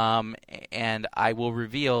 And I will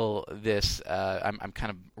reveal this. I'm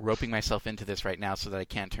kind of roping myself into this right now so that I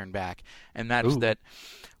can't turn back, and that's that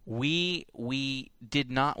we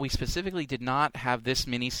specifically did not have this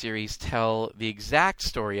miniseries tell the exact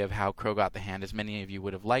story of how Crow got the hand, as many of you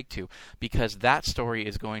would have liked to, because that story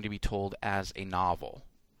is going to be told as a novel.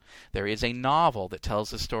 There is a novel that tells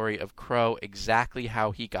the story of Crow, exactly how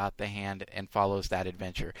he got the hand, and follows that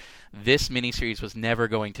adventure. This miniseries was never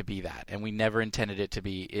going to be that, and we never intended it to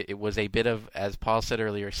be. It was a bit of, as Paul said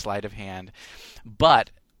earlier, sleight of hand. But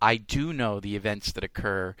I do know the events that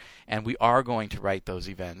occur, and we are going to write those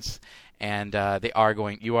events, and you are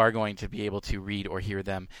going to be able to read or hear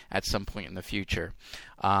them at some point in the future.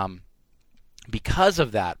 because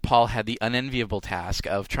of that, Paul had the unenviable task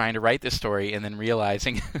of trying to write this story and then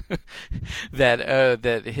realizing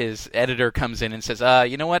that his editor comes in and says,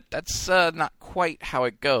 you know what, that's not quite how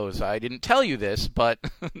it goes. I didn't tell you this, but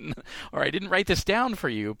or I didn't write this down for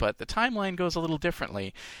you, but the timeline goes a little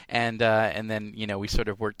differently. And then, we sort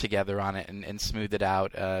of worked together on it and smoothed it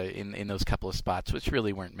out in those couple of spots, which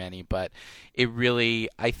really weren't many, but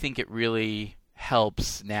I think it really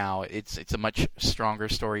helps now. It's a much stronger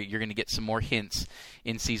story. You're going to get some more hints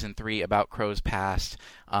in season 3 about Crow's past.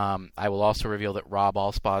 I will also reveal that Rob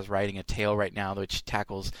Alspaugh is writing a tale right now which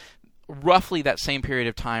tackles roughly that same period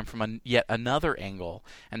of time from yet another angle,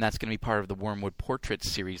 and that's going to be part of the Wormwood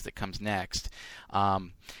Portraits series that comes next. But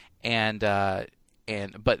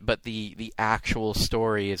the actual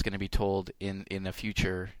story is going to be told in a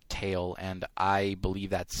future tale, and I believe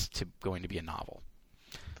that's going to be a novel.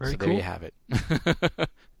 Very cool. There you have it.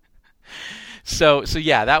 So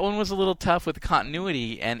yeah, that one was a little tough with the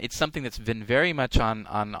continuity, and it's something that's been very much on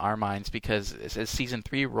our minds because as season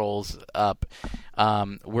 3 rolls up,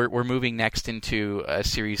 we're moving next into a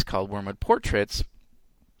series called Wormwood Portraits,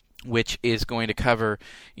 which is going to cover,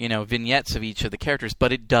 vignettes of each of the characters,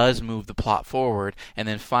 but it does move the plot forward, and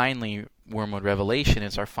then finally Wormwood Revelation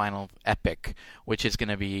is our final epic, which is going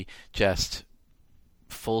to be just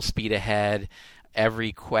full speed ahead.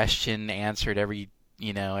 Every question answered, everything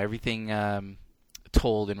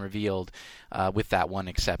told and revealed, with that one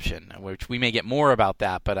exception, which we may get more about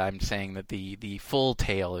that, but I'm saying that the full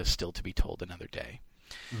tale is still to be told another day.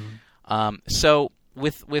 Mm-hmm. So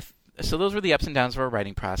those were the ups and downs of our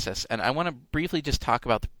writing process, and I want to briefly just talk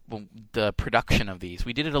about the production of these.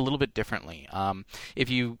 We did it a little bit differently. If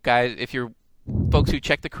you're folks who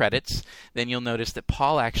check the credits, then you'll notice that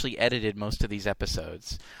Paul actually edited most of these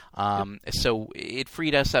episodes. So it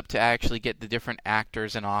freed us up to actually get the different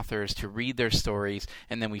actors and authors to read their stories,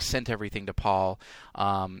 and then we sent everything to Paul,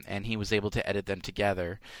 and he was able to edit them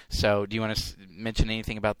together. So do you want to mention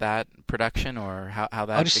anything about that production or how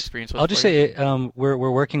that experience was? I'll just say we're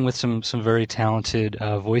working with some very talented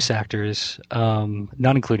voice actors,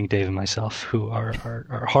 not including Dave and myself, who are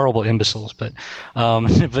horrible imbeciles, but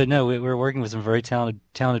no, we're working with some very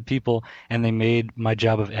talented people, and they made my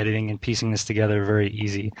job of editing and piecing this together very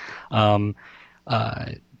easy.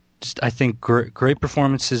 I think great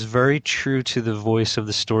performances, very true to the voice of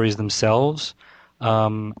the stories themselves,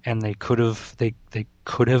 and they could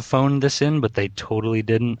have phoned this in, but they totally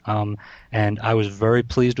didn't. And I was very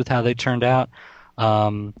pleased with how they turned out.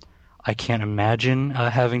 I can't imagine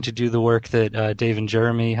having to do the work that Dave and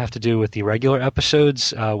Jeremy have to do with the regular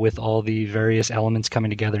episodes, with all the various elements coming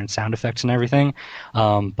together and sound effects and everything.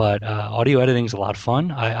 But audio editing is a lot of fun.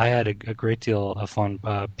 I had a great deal of fun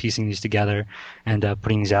piecing these together and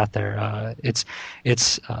putting these out there. It's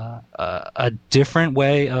a different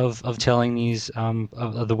way of telling these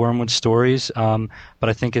of the Wormwood stories, but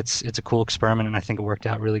I think it's a cool experiment, and I think it worked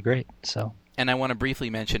out really great. So. And I want to briefly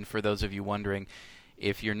mention, for those of you wondering,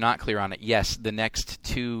 if you're not clear on it, yes, the next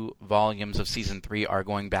 2 volumes of Season 3 are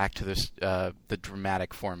going back to this the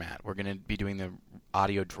dramatic format. We're going to be doing the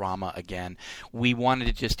audio drama again. We wanted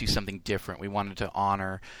to just do something different. We wanted to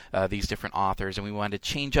honor these different authors, and we wanted to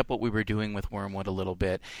change up what we were doing with Wormwood a little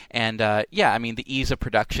bit. And the ease of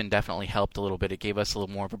production definitely helped a little bit. It gave us a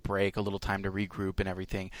little more of a break, a little time to regroup and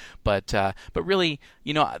everything. But really,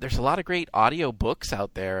 there's a lot of great audio books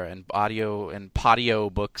out there, and audio and podio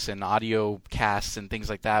books and audio casts and things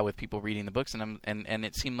like that with people reading the books, and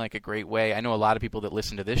it seemed like a great way. I know a lot of people that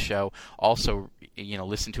listen to this show also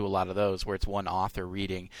listen to a lot of those where it's one author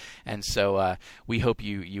reading, and so we hope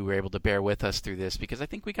you were able to bear with us through this, because I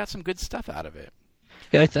think we got some good stuff out of it.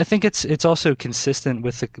 Yeah, I think it's also consistent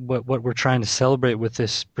with what we're trying to celebrate with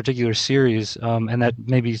this particular series, and that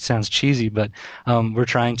maybe sounds cheesy, but we're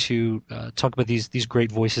trying to talk about these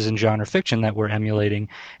great voices in genre fiction that we're emulating,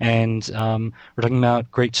 and we're talking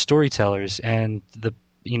about great storytellers, and the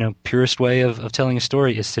purest way of telling a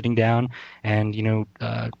story is sitting down and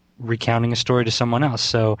recounting a story to someone else.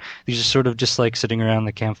 So these are sort of just like sitting around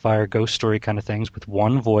the campfire ghost story kind of things with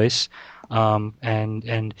one voice,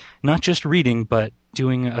 and not just reading, but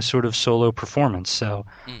doing a sort of solo performance. So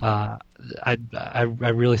I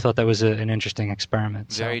really thought that was an interesting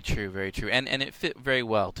experiment. So. Very true, very true. And it fit very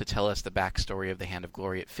well to tell us the backstory of the Hand of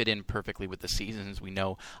Glory. It fit in perfectly with the seasons. We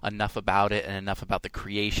know enough about it and enough about the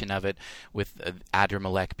creation of it, with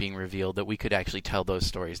Adramelech being revealed, that we could actually tell those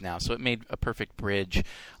stories now. So it made a perfect bridge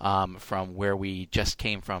from where we just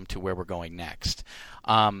came from to where we're going next.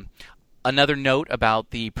 Another note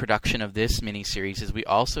about the production of this miniseries is we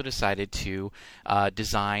also decided to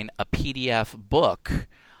design a PDF book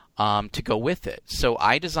to go with it. So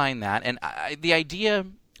I designed that, and the idea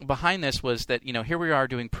behind this was that, here we are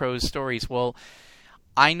doing prose stories. Well,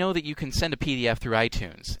 I know that you can send a PDF through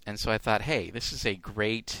iTunes, and so I thought, hey, this is a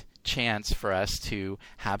great chance for us to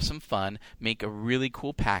have some fun, make a really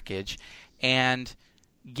cool package, and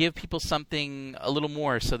give people something a little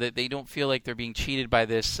more so that they don't feel like they're being cheated by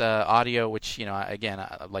this audio, which, again,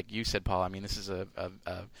 like you said, Paul, I mean, this is a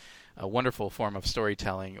wonderful form of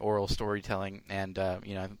storytelling, oral storytelling, and I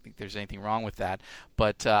don't think there's anything wrong with that.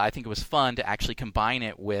 But I think it was fun to actually combine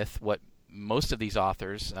it with what most of these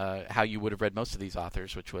authors, how you would have read most of these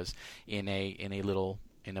authors, which was in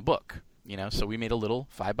a book. So we made a little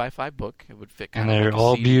 5x5 book. It would fit. And they're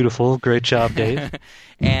all beautiful. Great job, Dave.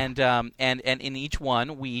 and in each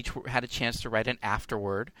one, we each had a chance to write an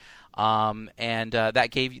afterword. That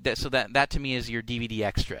gave you that. So that to me is your DVD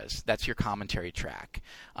extras. That's your commentary track.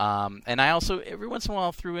 And I also every once in a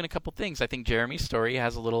while threw in a couple things. I think Jeremy's story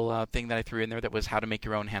has a little thing that I threw in there that was how to make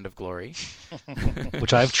your own Hand of Glory,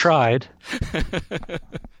 which I've tried.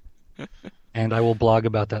 And I will blog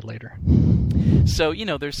about that later. So,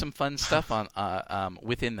 there's some fun stuff on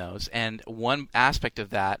within those. And one aspect of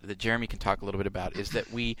that Jeremy can talk a little bit about is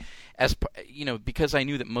that we, because I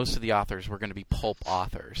knew that most of the authors were going to be pulp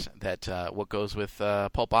authors, that what goes with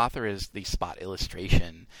pulp author is the spot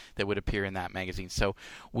illustration that would appear in that magazine. So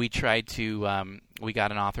we tried to, we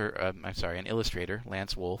got an illustrator,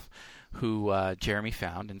 Lance Wolf, who Jeremy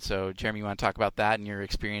found. And so, Jeremy, you want to talk about that and your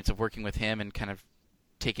experience of working with him and kind of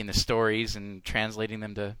taking the stories and translating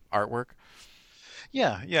them to artwork?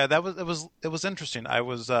 Yeah, it was interesting. I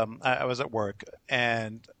was at work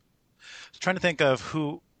and trying to think of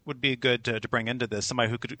who would be good to bring into this, somebody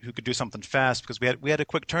who could do something fast, because we had a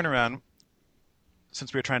quick turnaround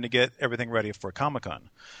since we were trying to get everything ready for Comic-Con.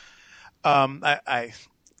 I've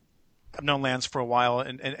known Lance for a while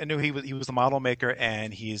and knew he was the model maker,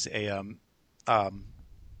 and he's a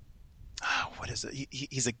what is it?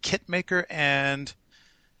 He's a kit maker and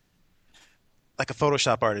like a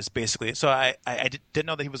Photoshop artist, basically. So I didn't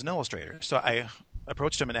know that he was an illustrator. So I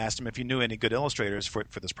approached him and asked him if he knew any good illustrators for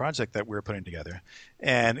this project that we were putting together,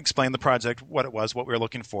 and explained the project, what it was, what we were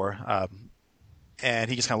looking for. And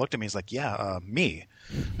he just kind of looked at me. He's like, "Yeah, me."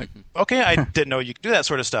 Like, okay, I didn't know you could do that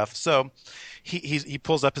sort of stuff. So he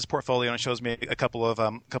pulls up his portfolio and shows me a couple of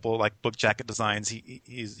like book jacket designs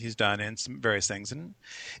he's done and some various things. And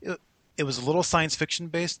it was a little science fiction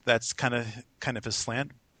based. That's kind of his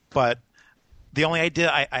slant, but the only idea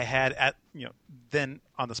I had at then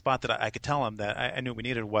on the spot that I could tell him that I knew we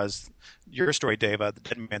needed was your story, Dave, The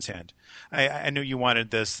Dead Man's Hand. I knew you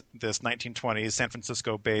wanted this 1920s San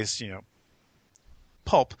Francisco based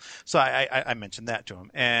pulp, so I mentioned that to him.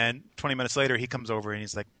 And 20 minutes later, he comes over and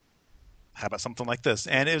he's like, "How about something like this?"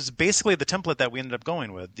 And it was basically the template that we ended up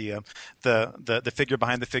going with, the figure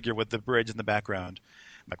behind the figure with the bridge in the background.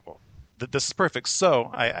 I'm like, well, this is perfect. So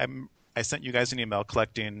I sent you guys an email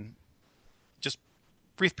collecting just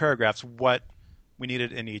brief paragraphs what we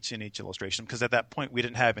needed in each illustration, because at that point we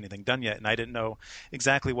didn't have anything done yet, and I didn't know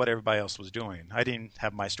exactly what everybody else was doing. I didn't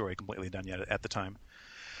have my story completely done yet at the time.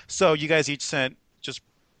 So you guys each sent just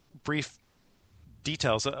brief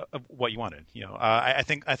details of what you wanted. I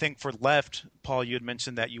think for Left, Paul, you had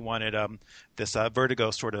mentioned that you wanted this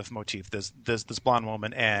Vertigo sort of motif, this blonde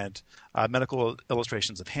woman, and medical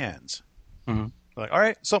illustrations of hands. Mm-hmm. Like, all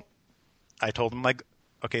right, so I told him, like,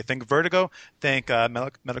 okay, think Vertigo, think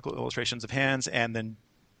medical illustrations of hands, and then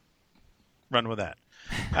run with that.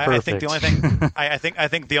 I think the only thing I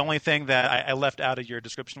think the only thing that I left out of your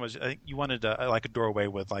description was, I think you wanted like a doorway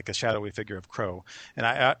with like a shadowy figure of Crow, and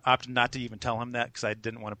I opted not to even tell him that because I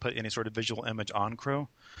didn't want to put any sort of visual image on Crow.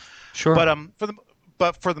 Sure.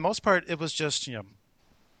 But for the most part, it was just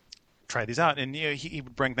try these out, and he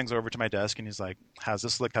would bring things over to my desk, and he's like, "How's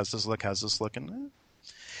this look? How's this look? How's this look?" And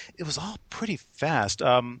it was all pretty fast.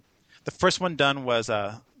 The first one done was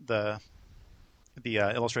the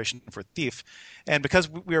illustration for Thief, and because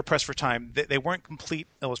we were pressed for time, they weren't complete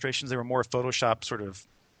illustrations. They were more Photoshop sort of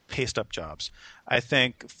paste up jobs. I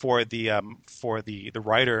think for the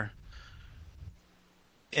writer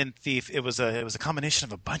in Thief, it was a combination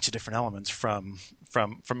of a bunch of different elements from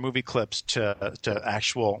movie clips to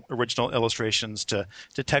actual original illustrations to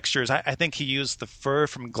textures. I think he used the fur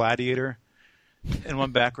from Gladiator in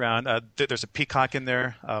one background. There's a peacock in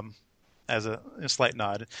there as a slight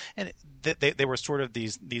nod, and they were sort of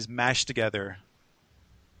these mashed together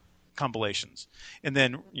compilations, and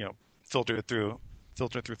then filtered through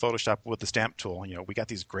Photoshop with the stamp tool. We got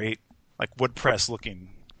these great like wood press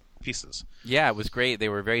looking pieces. Yeah, it was great. They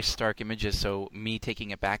were very stark images, so me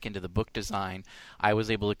taking it back into the book design, I was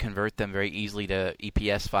able to convert them very easily to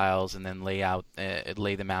EPS files and then lay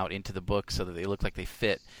them out into the book so that they look like they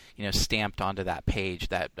fit, stamped onto that page,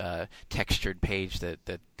 that textured page that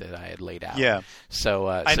I had laid out. Yeah.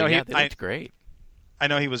 So they looked great. I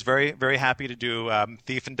know he was very, very happy to do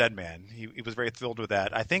Thief and Dead Man. He was very thrilled with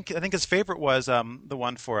that. I think his favorite was the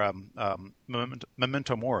one for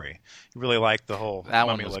Memento Mori. He really liked the whole that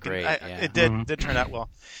mummy one was look. great. It did turn out well.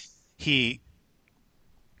 He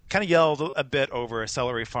kind of yelled a bit over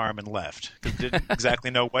Celery Farm and left because he didn't exactly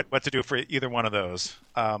know what to do for either one of those.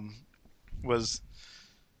 Was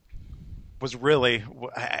really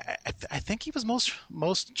I think he was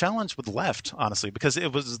most challenged with left, honestly, because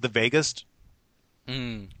it was the vaguest.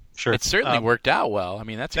 Sure. It certainly worked out well. I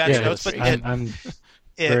mean, that's a I'm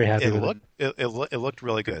very happy with it. It looked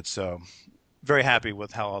really good. So very happy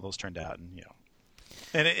with how all those turned out,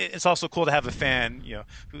 and it's also cool to have a fan,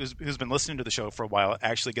 who's been listening to the show for a while,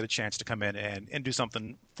 actually get a chance to come in and do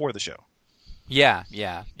something for the show. Yeah.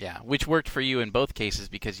 Which worked for you in both cases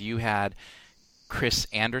because you had Chris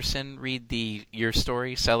Anderson read your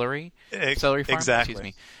story, Celery Farm. Exactly. Excuse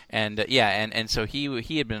me. And and so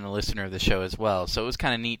he had been a listener of the show as well. So it was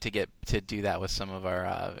kind of neat to get to do that with some of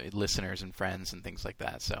our listeners and friends and things like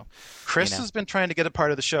that. So Chris has been trying to get a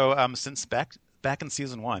part of the show since back in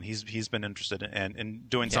season 1. He's been interested in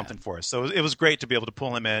doing something for us. So it was great to be able to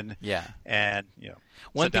pull him in. Yeah. And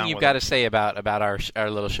one thing you've got to say about our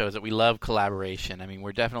little show is that we love collaboration. I mean,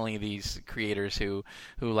 we're definitely these creators who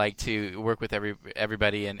like to work with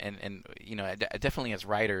everybody, and definitely as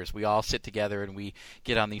writers, we all sit together and we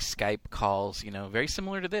get on these Skype calls, very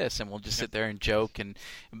similar to this, and we'll just sit there and joke and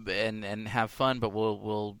have fun. But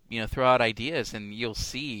we'll throw out ideas, and you'll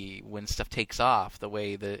see when stuff takes off, the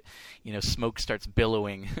way the smoke starts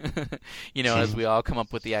billowing, as we all come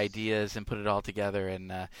up with the ideas and put it all together,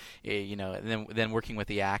 and and then working with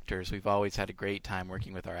the actors. We've always had a great time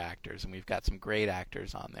working with our actors, and we've got some great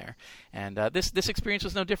actors on there. And this experience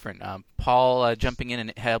was no different. Paul jumping in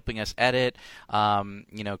and helping us edit,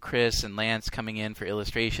 Chris and Lance coming in for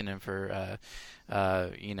illustration and for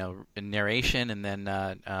narration, and then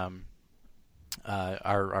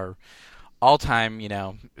our all-time,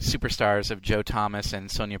 superstars of Joe Thomas and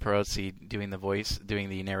Sonia Perozzi doing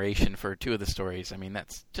the narration for 2 of the stories. I mean,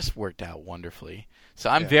 that's just worked out wonderfully. So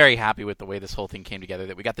I'm very happy with the way this whole thing came together,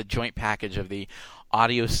 that we got the joint package of the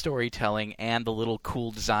audio storytelling and the little cool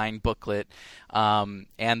design booklet, and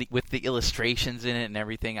with the illustrations in it and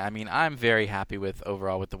everything. I mean, I'm very happy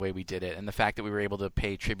overall with the way we did it, and the fact that we were able to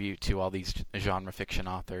pay tribute to all these genre fiction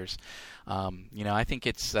authors. I think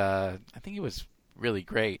it was really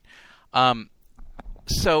great.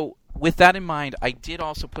 So with that in mind, I did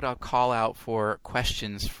also put a call out for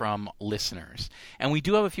questions from listeners. And we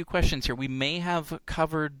do have a few questions here. We may have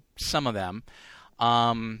covered some of them.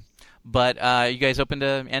 But you guys open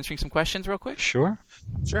to answering some questions real quick? Sure.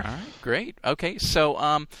 All right, great. Okay, so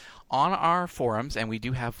on our forums, and we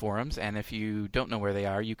do have forums, and if you don't know where they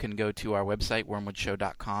are, you can go to our website,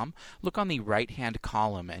 wormwoodshow.com, look on the right-hand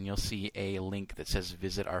column, and you'll see a link that says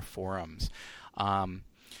Visit Our Forums.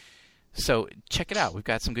 So check it out. We've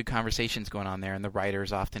got some good conversations going on there, and the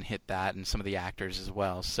writers often hit that, and some of the actors as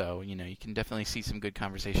well. So, you can definitely see some good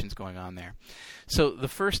conversations going on there. So the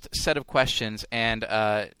first set of questions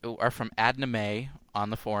are from Adna May on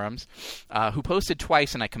the forums, who posted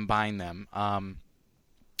twice, and I combined them.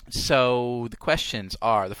 So the questions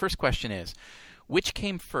are, the first question is, which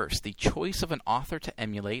came first, the choice of an author to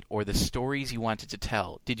emulate or the stories you wanted to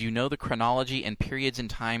tell? Did you know the chronology and periods in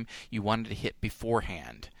time you wanted to hit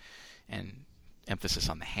beforehand? And emphasis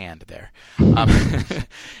on the hand there.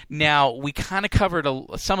 Now, we kind of covered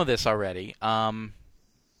some of this already. You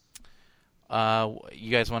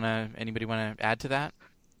guys anybody want to add to that?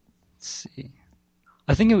 Let's see.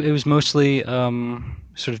 I think it was mostly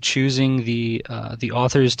sort of choosing the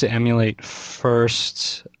authors to emulate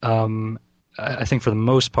first, I think for the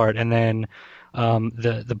most part, and then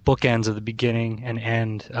the bookends of the beginning and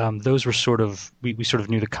end, those were sort of, we sort of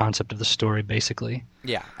knew the concept of the story, basically.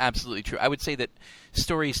 Yeah, absolutely true. I would say that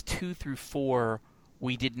stories 2 through 4,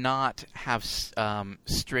 we did not have a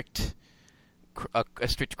strict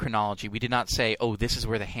chronology. We did not say, oh, this is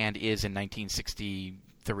where the hand is in 1960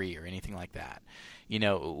 3 or anything like that. You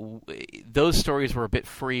know, those stories were a bit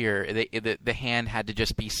freer. The hand had to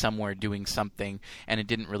just be somewhere doing something, and it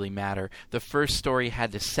didn't really matter. The first story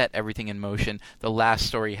had to set everything in motion. The last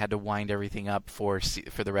story had to wind everything up for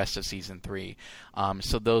the rest of season 3.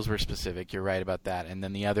 So those were specific. You're right about that. And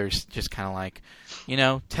then the others just kind of like, you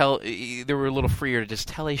know, they were a little freer to just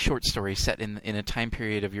tell a short story set in a time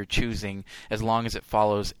period of your choosing, as long as it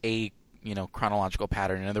follows a chronological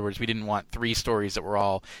pattern. In other words, we didn't want 3 stories that were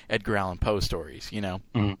all Edgar Allan Poe stories, you know.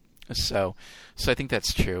 Mm. So I think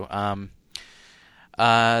that's true. Then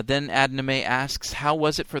Adname asks, how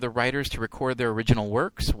was it for the writers to record their original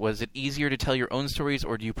works? Was it easier to tell your own stories,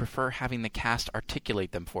 or do you prefer having the cast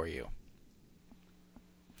articulate them for you?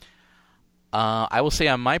 I will say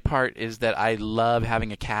on my part is that I love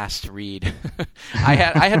having a cast read. I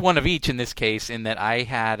had one of each in this case, in that I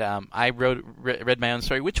had read my own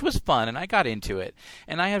story, which was fun, and I got into it,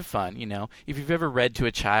 and I had fun. You know, if you've ever read to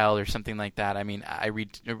a child or something like that, I mean, I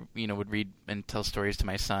would read and tell stories to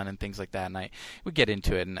my son and things like that, and I would get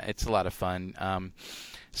into it, and it's a lot of fun.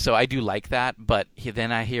 So I do like that, but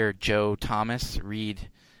then I hear Joe Thomas read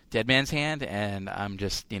Dead Man's Hand, and I'm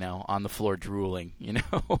just, on the floor drooling,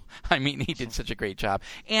 I mean, he did such a great job.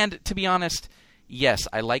 And to be honest, yes,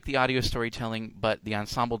 I like the audio storytelling, but the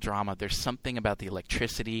ensemble drama, there's something about the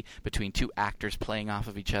electricity between 2 actors playing off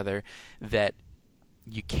of each other that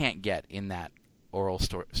you can't get in that oral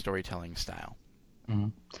storytelling style. Mm-hmm.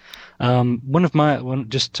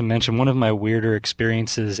 Just to mention, one of my weirder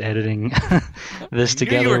experiences editing this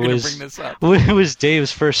together was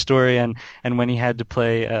Dave's first story, and when he had to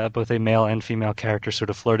play both a male and female character sort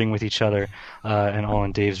of flirting with each other, and all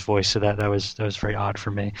in Dave's voice. So that was very odd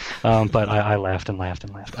for me. But I laughed and laughed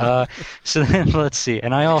and laughed. So then let's see.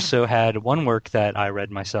 And I also had one work that I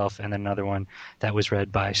read myself, and then another one that was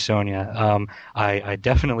read by Sonia. I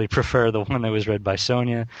definitely prefer the one that was read by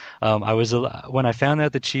Sonia. When I found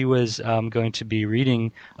out that she was going to be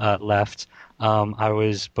reading Left, I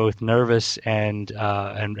was both nervous and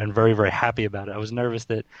very, very happy about it. I was nervous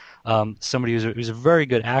that somebody who's a very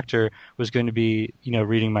good actor was going to be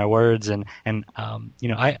reading my words, and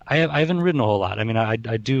I haven't written a whole lot. I mean, I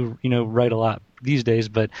do write a lot these days,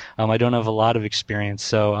 but I don't have a lot of experience.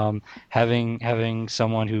 So having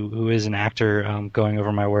someone who is an actor going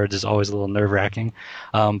over my words is always a little nerve-wracking.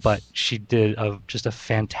 But she did just a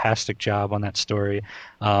fantastic job on that story.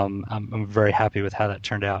 I'm very happy with how that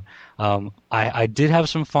turned out. I did have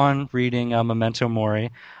some fun reading Memento Mori.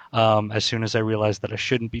 As soon as I realized that I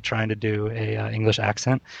shouldn't be trying to do a English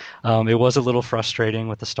accent. It was a little frustrating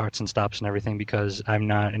with the starts and stops and everything because I'm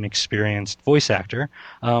not an experienced voice actor,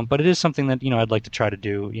 but it is something that I'd like to try to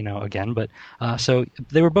do again. But so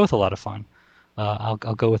they were both a lot of fun. I'll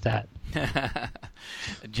go with that.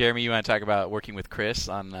 Jeremy, you want to talk about working with Chris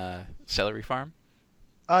on Celery Farm?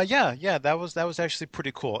 Yeah, that was actually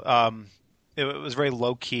pretty cool. It was very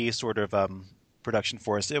low key sort of production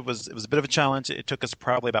for us. It was a bit of a challenge. It took us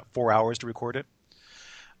probably about 4 hours to record it,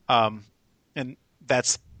 and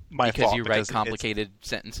that's my fault. Because you write complicated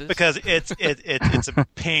sentences. Because it's a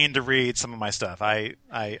pain to read some of my stuff. I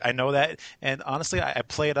know that, and honestly, I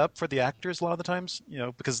play it up for the actors a lot of the times,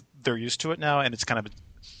 because they're used to it now, and it's kind of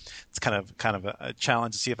a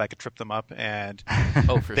challenge to see if I could trip them up, and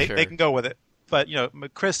sure. They can go with it. But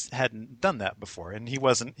Chris hadn't done that before, and he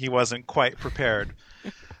wasn't quite prepared.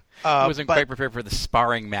 He wasn't quite prepared for the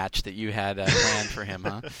sparring match that you had planned for him,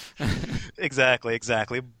 huh? Exactly.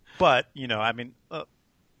 But I mean,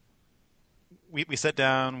 we sat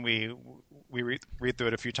down, we read through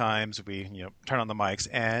it a few times, we turn on the mics,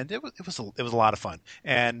 and it was a lot of fun.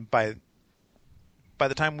 And by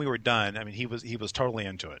the time we were done, I mean, he was totally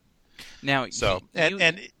into it. Now,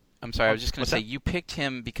 I'm sorry, I was just going to say, that? You picked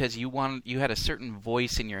him because you had a certain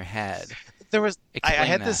voice in your head. I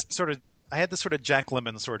had this sort of Jack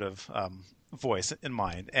Lemmon sort of voice in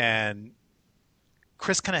mind, and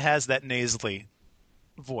Chris kind of has that nasally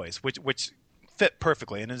voice, which fit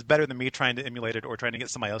perfectly, and is better than me trying to emulate it or trying to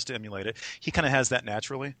get somebody else to emulate it. He kind of has that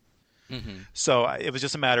naturally. Mm-hmm. So it was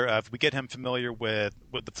just a matter of we get him familiar with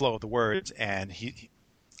the flow of the words, and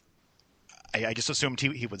I just assumed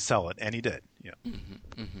he would sell it, and he did. Yeah.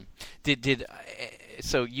 Mm-hmm. Mm-hmm.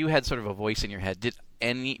 So you had sort of a voice in your head.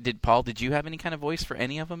 Paul? Did you have any kind of voice for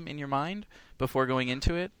any of them in your mind before going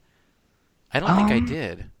into it? I don't think I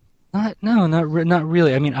did. Not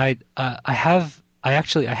really. I mean, I have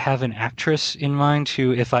an actress in mind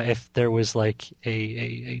who, if there was like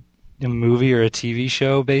a movie or a TV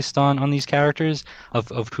show based on these characters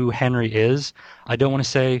of who Henry is. I don't want to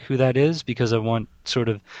say who that is because I want sort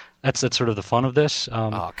of That's sort of the fun of this.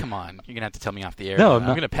 Oh, come on! You're gonna have to tell me off the air. No, I'm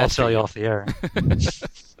gonna I'll pester tell you off the air.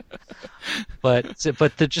 But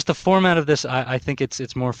just the format of this, I think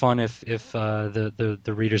it's more fun if the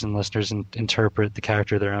readers and listeners interpret the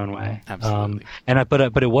character their own way. Absolutely.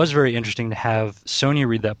 But it was very interesting to have Sonia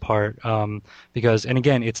read that part, because, and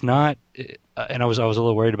again, it's not. And I was a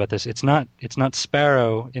little worried about this. It's not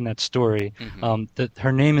Sparrow in that story. That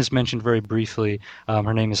her name is mentioned very briefly.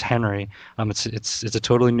 Her name is Henry. It's a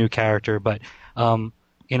totally new character, but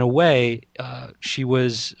in a way, she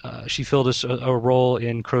filled a role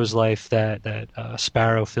in Crow's life that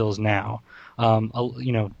Sparrow fills now.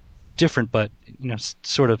 Different, but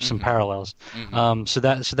sort of some parallels. So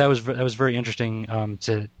that was very interesting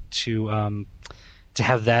to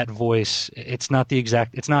have that voice. It's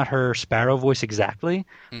not her Sparrow voice exactly,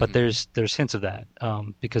 but there's hints of that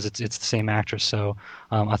because it's the same actress. So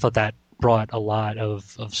I thought that brought a lot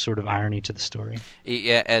of sort of irony to the story.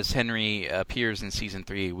 As Henry appears in season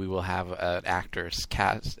 3, we will have an actor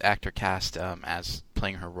cast as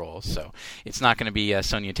playing her role. So it's not going to be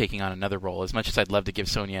Sonia taking on another role. As much as I'd love to give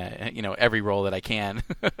Sonia, every role that I can,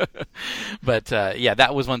 but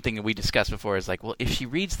that was one thing that we discussed before. Is like, well, if she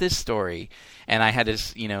reads this story, and I had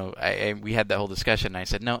this, we had that whole discussion. And I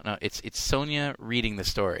said, no, it's Sonia reading the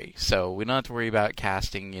story, so we don't have to worry about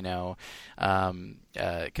casting.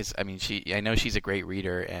 Because I know she's a great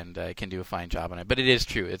reader and can do a fine job on it. But it is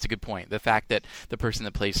true; it's a good point. The fact that the person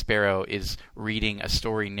that plays Sparrow is reading a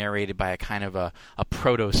story narrated by a kind of a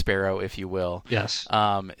proto Sparrow, if you will. Yes.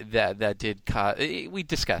 That did cause. We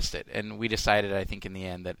discussed it, and we decided, I think, in the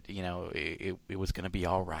end that it was going to be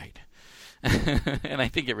all right. And I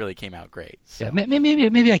think it really came out great. So. Yeah,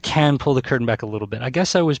 maybe I can pull the curtain back a little bit. I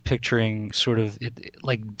guess I was picturing sort of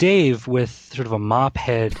like Dave with sort of a mop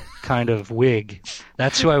head kind of wig.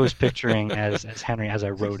 That's who I was picturing as Henry as I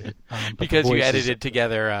wrote it. Because you edited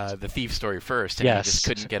together the thief story first, and yes, you just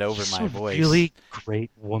couldn't get over my voice. Really great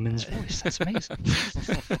woman's voice. That's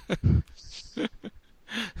amazing.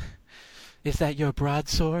 Is that your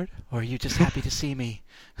broadsword, or are you just happy to see me?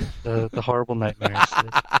 The horrible nightmares.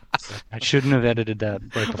 I shouldn't have edited that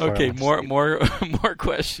right before. Okay, more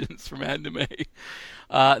questions from Anime.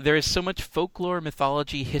 There is so much folklore,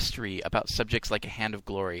 mythology, history about subjects like A Hand of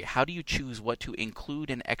Glory. How do you choose what to include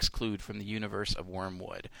and exclude from the universe of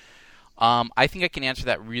Wormwood? I think I can answer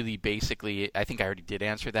that really basically. I think I already did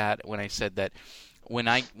answer that when I said that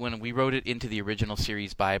when we wrote it into the original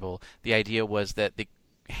series Bible, the idea was that the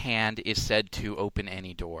hand is said to open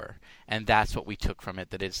any door, and that's what we took from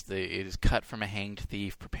it. That it is cut from a hanged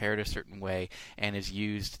thief, prepared a certain way, and is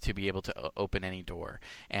used to be able to open any door.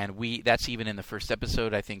 And that's even in the first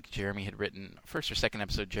episode. I think Jeremy had written, first or second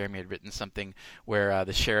episode, Jeremy had written something where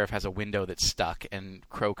the sheriff has a window that's stuck, and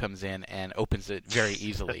Crow comes in and opens it very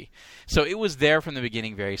easily. So it was there from the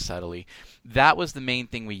beginning, very subtly. That was the main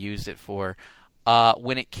thing we used it for.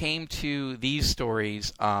 When it came to these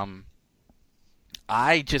stories,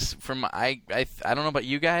 I don't know about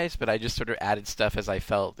you guys, but I just sort of added stuff as I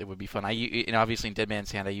felt it would be fun. Obviously in Dead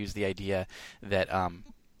Man's Hand, I used the idea that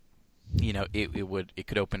it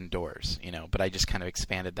could open doors, but I just kind of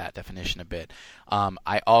expanded that definition a bit.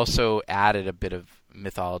 I also added a bit of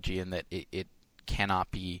mythology in that it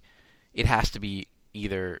cannot be, it has to be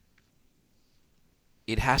either.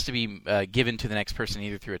 It has to be given to the next person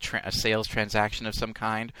either through a sales transaction of some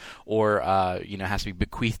kind, or has to be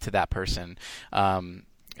bequeathed to that person. I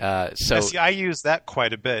use that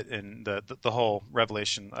quite a bit in the whole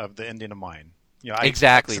revelation of the Indian of Mine.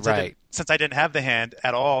 Exactly right. Since I didn't have the hand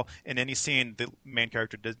at all in any scene, the main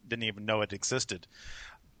character didn't even know it existed.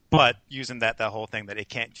 But using that whole thing that it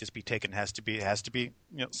can't just be taken, it has to be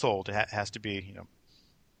sold. It has to be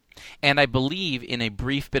And I believe in a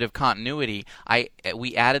brief bit of continuity,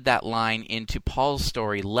 we added that line into Paul's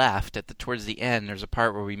story Left towards the end. There's a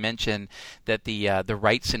part where we mention that the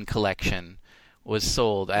Wrightson collection was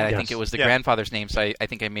sold. I think it was the grandfather's name, so I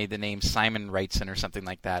think I made the name Simon Wrightson or something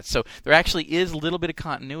like that. So there actually is a little bit of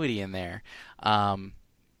continuity in there. You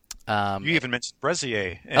even mentioned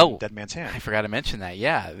Brezier in Dead Man's Hand. I forgot to mention that.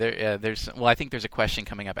 Yeah, I think there's a question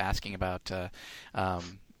coming up asking about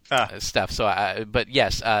stuff. So, but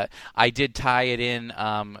yes, I did tie it in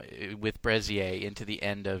with Brezier into the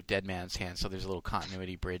end of Dead Man's Hand. So there's a little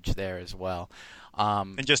continuity bridge there as well.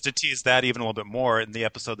 And just to tease that even a little bit more, in the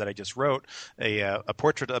episode that I just wrote, a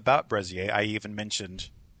portrait about Brezier, I even mentioned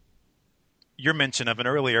your mention of an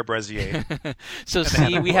earlier Brezier. So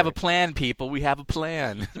see, we have a plan, people. We have a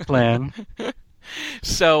plan.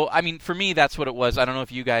 So, I mean, for me, that's what it was. I don't know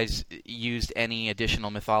if you guys used any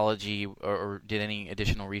additional mythology or did any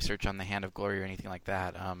additional research on the Hand of Glory or anything like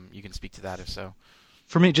that. You can speak to that if so.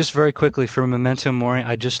 For me, just very quickly, for Memento Mori,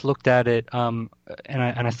 I just looked at it, and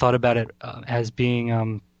I thought about it as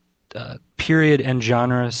being period and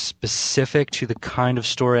genre specific to the kind of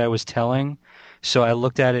story I was telling. So I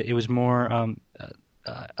looked at it; it was more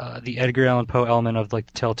the Edgar Allan Poe element of like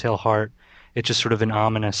the Telltale Heart. It's just sort of an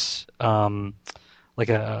ominous, like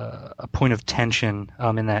a point of tension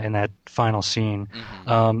in that final scene.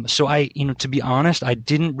 Mm-hmm. So to be honest, I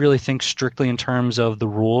didn't really think strictly in terms of the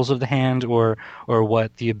rules of the hand or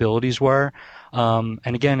what the abilities were. And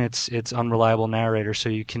again, it's unreliable narrator, so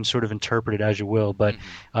you can sort of interpret it as you will. But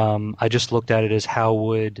I just looked at it as how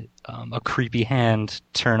would a creepy hand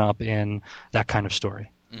turn up in that kind of story.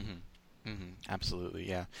 Mm-hmm. Mm-hmm. Absolutely,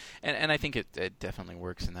 yeah, and I think it definitely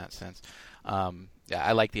works in that sense. Yeah,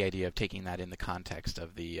 I like the idea of taking that in the context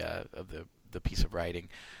of the piece of writing.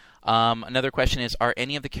 Another question is: are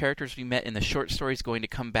any of the characters we met in the short stories going to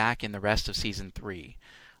come back in the rest of season 3?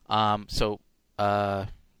 Well, Doug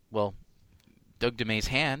DeMay's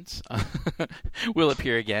hands will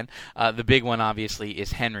appear again. The big one, obviously,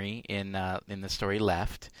 is Henry in the story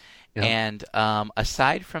Left. Yep. And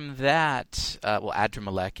aside from that,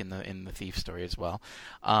 Adramelech in the Thief story as well.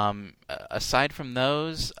 Aside from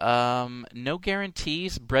those, no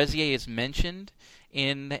guarantees. Brezier is mentioned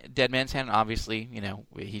in Dead Man's Hand. Obviously,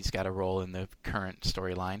 he's got a role in the current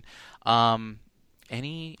storyline.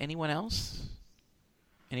 Anyone else?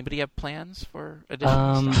 Anybody have plans for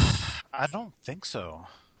additional stuff? I don't think so.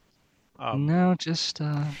 No, just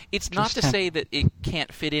it's not to say that it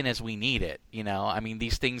can't fit in as we need it. I mean,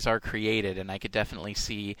 these things are created, and I could definitely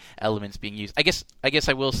see elements being used. I guess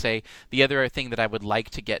I will say the other thing that I would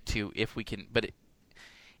like to get to, if we can, but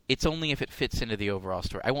it's only if it fits into the overall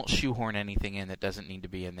story. I won't shoehorn anything in that doesn't need to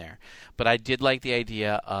be in there. But I did like the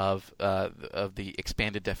idea of the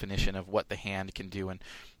expanded definition of what the hand can do, and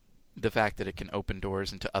the fact that it can open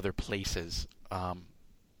doors into other places.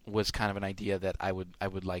 Was kind of an idea that I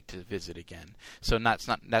would like to visit again. So that's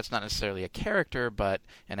not necessarily a character, but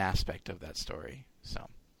an aspect of that story. So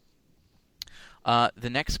the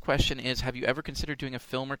next question is: have you ever considered doing a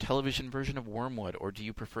film or television version of Wormwood, or do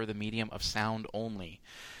you prefer the medium of sound only?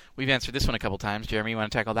 We've answered this one a couple times. Jeremy, you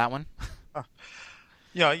want to tackle that one?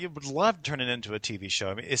 Yeah, you would love to turn it into a TV show.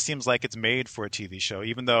 I mean, it seems like it's made for a TV show,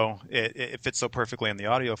 even though it fits so perfectly in the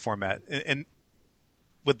audio format and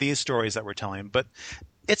with these stories that we're telling. But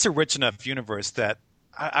it's a rich enough universe that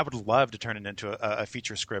I would love to turn it into a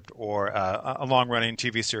feature script or a long-running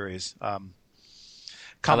TV series. I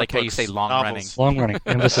like how you say long-running. Long-running.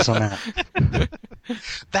 Emphasis on that.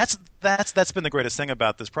 That's been the greatest thing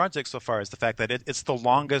about this project so far, is the fact that it's the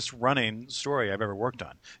longest-running story I've ever worked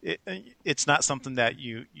on. It's not something that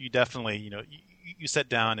you definitely you sit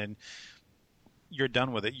down and you're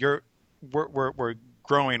done with it. We're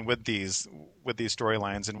growing with these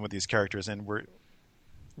storylines and with these characters, and we're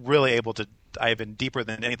really able to dive in deeper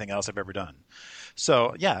than anything else I've ever done.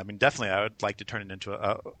 So yeah, I mean, definitely I would like to turn it into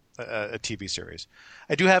a TV series.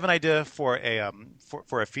 I do have an idea for a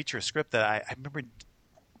feature script that I remember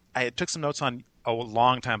I took some notes on a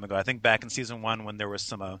long time ago. I think back in season 1 when there was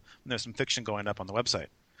some fiction going up on the website.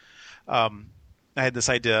 I had this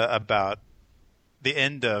idea about the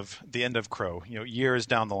end of Crow, years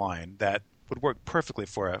down the line, that would work perfectly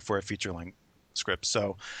for a feature-length script.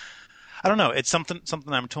 So I don't know. It's something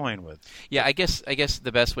I'm toying with. Yeah, I guess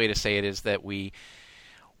the best way to say it is that we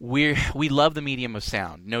love the medium of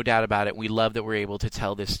sound, no doubt about it. We love that we're able to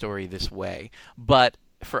tell this story this way. But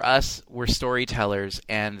for us, we're storytellers,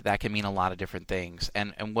 and that can mean a lot of different things.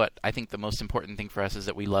 And what I think the most important thing for us is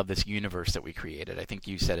that we love this universe that we created. I think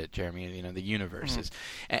you said it, Jeremy. The universe is,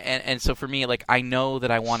 and so for me, like, I know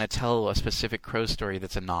that I want to tell a specific Crow story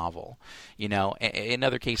that's a novel. In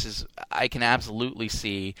other cases, I can absolutely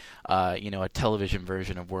see, a television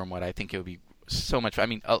version of Wormwood. I think it would be so much. I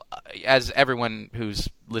mean, as everyone who's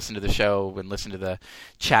listened to the show and listened to the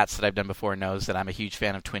chats that I've done before knows that I'm a huge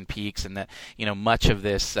fan of Twin Peaks, and that much of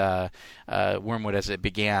this Wormwood as it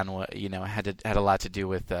began, had a lot to do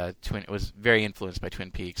with It was very influenced by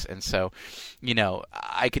Twin Peaks, and so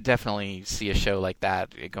I could definitely see a show like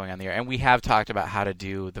that going on the air. And we have talked about how to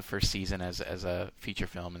do the first season as a feature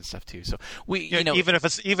film and stuff too. So even if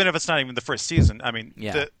it's not even the first season, I mean,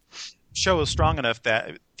 the show is strong enough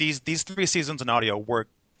that these 3 seasons in audio work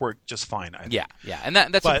just fine. I think. Yeah, and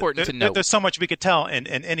that's important to note. There's so much we could tell in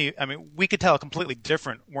any. I mean, we could tell a completely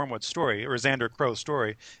different Wormwood story or Xander Crow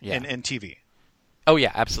story in TV. Oh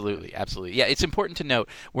yeah, absolutely. Yeah, it's important to note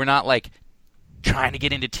we're not like trying to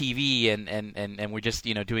get into TV and we're just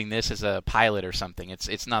doing this as a pilot or something.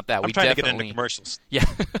 It's not that. I'm trying to get into commercials. Yeah.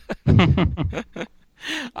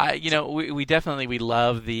 We definitely we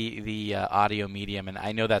love the audio medium, and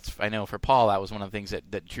I know for Paul that was one of the things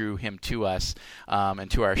that drew him to us and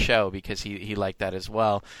to our show because he liked that as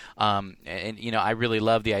well. And I really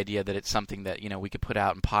love the idea that it's something that we could put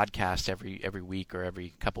out in podcast every week or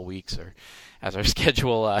every couple weeks or as our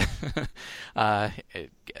schedule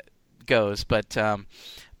goes.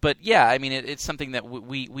 But yeah, I mean, it's something that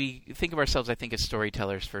we think of ourselves, I think, as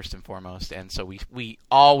storytellers first and foremost, and so we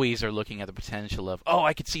always are looking at the potential of,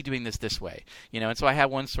 I could see doing this way, And so I have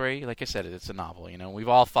one story, like I said, it's a novel. We've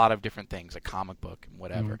all thought of different things, a comic book,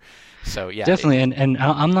 whatever. So yeah, definitely. And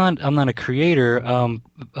I'm not a creator on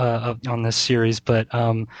this series, but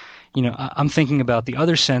I'm thinking about the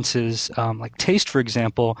other senses, like taste, for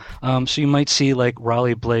example. So you might see like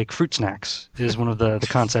Raleigh Blake fruit snacks is one of the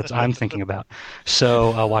concepts I'm thinking about.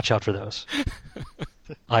 So watch out for those.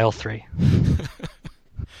 Aisle 3.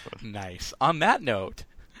 Nice. On that note,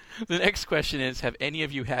 the next question is: have any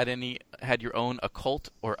of you had your own occult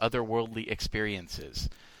or otherworldly experiences?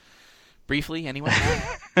 Briefly, anyone?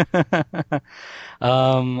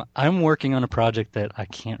 I'm working on a project that I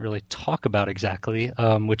can't really talk about exactly,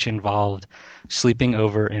 which involved sleeping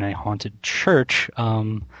over in a haunted church.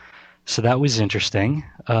 So that was interesting.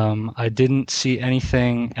 I didn't see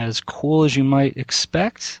anything as cool as you might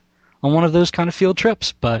expect on one of those kind of field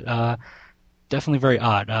trips, but definitely very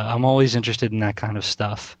odd. I'm always interested in that kind of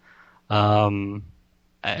stuff.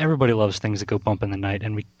 Everybody loves things that go bump in the night,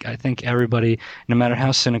 and I think everybody, no matter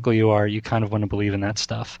how cynical you are, you kind of want to believe in that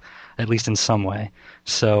stuff, at least in some way.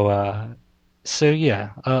 So yeah,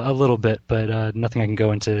 a little bit, but nothing I can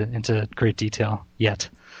go into great detail yet.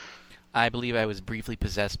 I believe I was briefly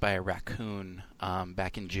possessed by a raccoon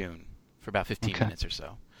back in June for about 15 minutes or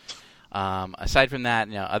so. Aside from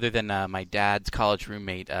that, other than my dad's college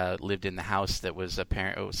roommate lived in the house that was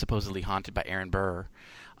supposedly haunted by Aaron Burr.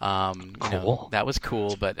 Cool. That was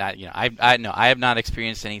cool, but I have not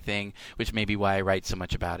experienced anything, which may be why I write so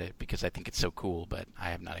much about it, because I think it's so cool. But I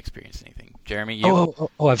have not experienced anything. Jeremy, you?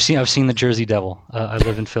 Oh! I've seen the Jersey Devil. I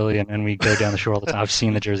live in Philly, and we go down the shore all the time. I've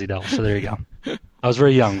seen the Jersey Devil, so there you go. I was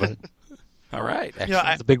very young, but all right,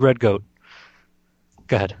 it's a big red goat.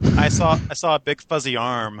 Go ahead. I saw a big fuzzy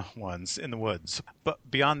arm once in the woods, but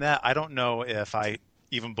beyond that, I don't know if I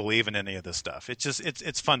even believe in any of this stuff.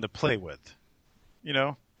 It's fun to play with,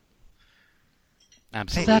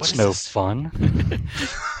 Absolutely. That's no fun.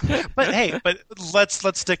 but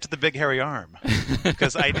let's stick to the big hairy arm,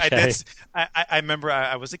 because I remember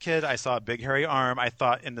I was a kid. I saw a big hairy arm. I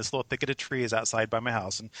thought in this little thicket of trees outside by my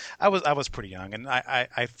house, and I was pretty young, and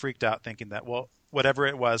I freaked out thinking that whatever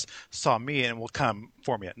it was saw me and will come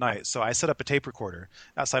for me at night. So I set up a tape recorder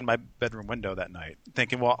outside my bedroom window that night,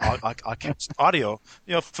 thinking, I'll catch audio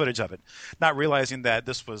footage of it, not realizing that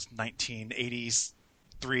this was 1980s.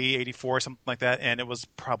 84, something like that, and it was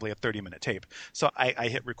probably a 30-minute tape. So I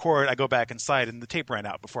hit record, I go back inside, and the tape ran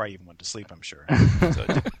out before I even went to sleep, I'm sure. So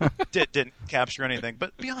it didn't capture anything.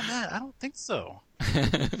 But beyond that, I don't think so.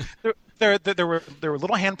 There were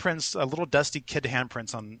little handprints, little dusty kid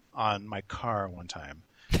handprints on my car one time.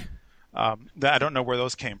 I don't know where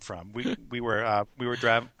those came from. We were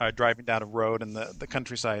driving down a road in the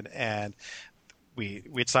countryside, and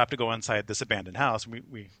we'd stopped to go inside this abandoned house.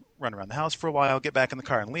 We run around the house for a while, get back in the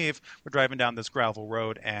car and leave. We're driving down this gravel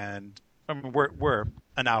road, and we're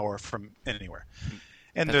an hour from anywhere.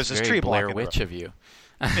 And That's there's this tree blocking Blair Witch the road. of you.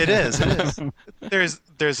 It is.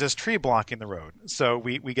 There's this tree blocking the road. So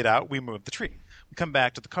we get out, we move the tree. We come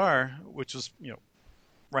back to the car, which was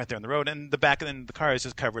right there on the road, and the back end of the car is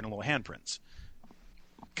just covered in little handprints.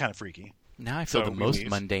 Kind of freaky. Now I feel So the we most leave.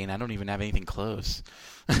 mundane. I don't even have anything close.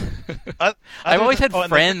 Other I've always had than-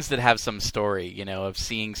 friends that have some story, of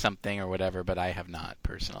seeing something or whatever, but I have not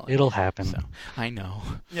personally. It'll happen. So I know.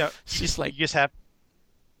 Yeah, It's just like, you just have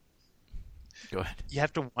go ahead. you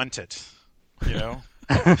have to want it,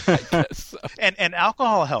 I guess so. and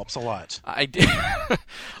alcohol helps a lot. I did.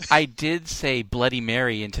 I did say Bloody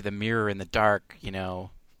Mary into the mirror in the dark,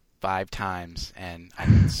 5 times, and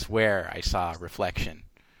I swear I saw a reflection.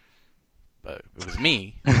 But it was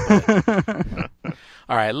me.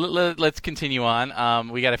 All right, let's continue on.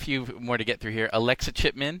 We got a few more to get through here. Alexa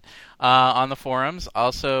Chipman on the forums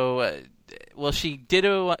also. She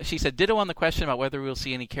said ditto on the question about whether we'll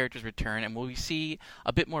see any characters return, and will we see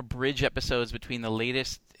a bit more bridge episodes between the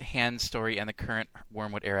latest Hand story and the current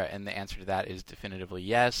Wormwood era? And the answer to that is definitively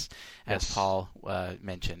yes, as Yes. Paul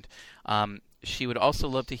mentioned. She would also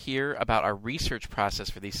love to hear about our research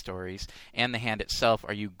process for these stories and the Hand itself.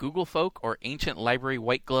 Are you Google folk or ancient library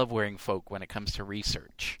white glove wearing folk when it comes to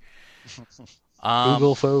research?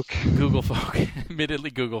 Google folk. Google folk.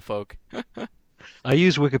 Admittedly, Google folk. I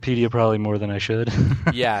use Wikipedia probably more than I should.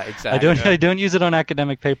 Yeah, exactly. I don't use it on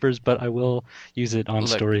academic papers, but I will use it on Look,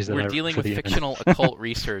 stories that we're I dealing for with the internet. fictional occult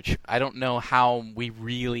research. I don't know how we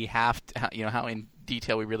really have to, how in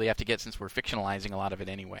detail we really have to get since we're fictionalizing a lot of it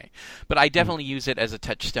anyway. But I definitely use it as a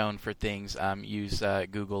touchstone for things. Use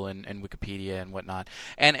Google and Wikipedia and whatnot.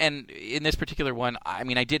 And in this particular one, I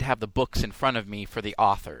mean, I did have the books in front of me for the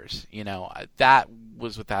authors. That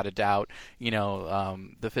was without a doubt,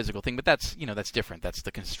 the physical thing. But that's different. That's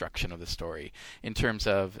the construction of the story in terms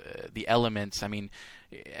of the elements. I mean,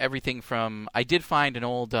 everything from I did find an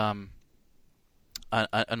old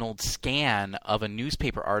scan of a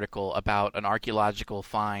newspaper article about an archaeological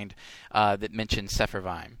find that mentioned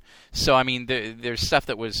Sepharvaim. So I mean, there's stuff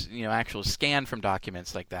that was actual scanned from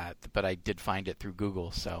documents like that, but I did find it through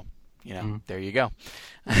Google. So there you go.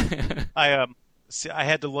 I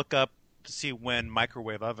had to look up to see when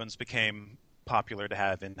microwave ovens became popular to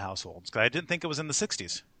have in households because I didn't think it was in the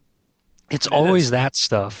 60s. It's always that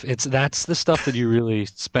stuff. That's the stuff that you really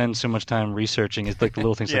spend so much time researching. Is like the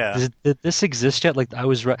little things. Yeah. Like, did this exist yet? Like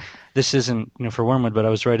this isn't for Wormwood, but I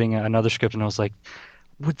was writing another script and I was like,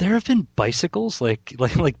 would there have been bicycles like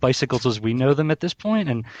bicycles as we know them at this point?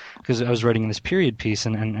 And because I was writing this period piece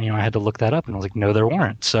and I had to look that up and I was like, no, there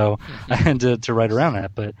weren't. So I had to write around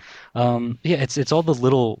that. But it's all the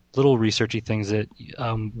little researchy things that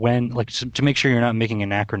when like to make sure you're not making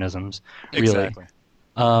anachronisms. Really. Exactly.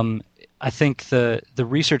 I think the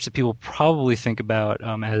research that people probably think about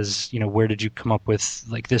as where did you come up with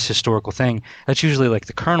like this historical thing? That's usually like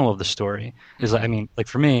the kernel of the story. Is I mean, like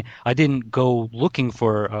for me, I didn't go looking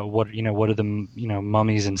for what are the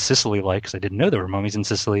mummies in Sicily like, because I didn't know there were mummies in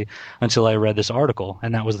Sicily until I read this article,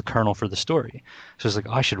 and that was the kernel for the story. So it's like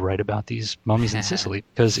I should write about these mummies in Sicily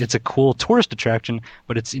because it's a cool tourist attraction,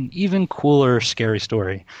 but it's an even cooler, scary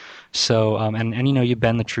story. So and you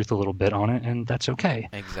bend the truth a little bit on it, and that's okay.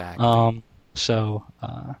 Exactly. So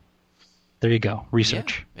there you go.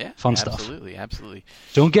 Research. Yeah, Fun stuff. Absolutely.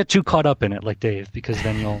 Don't get too caught up in it like Dave, because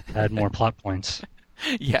then you'll add more plot points.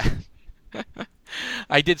 Yeah.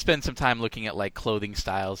 I did spend some time looking at like clothing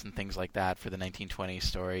styles and things like that for the 1920s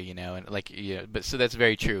story, and but so that's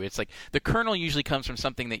very true. It's like the kernel usually comes from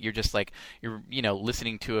something that you're just like you're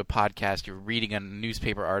listening to a podcast, you're reading a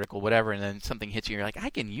newspaper article, whatever, and then something hits you, and you're like, I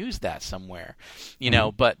can use that somewhere,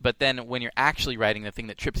 But then when you're actually writing, the thing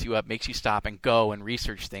that trips you up, makes you stop and go and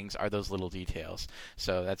research things, are those little details.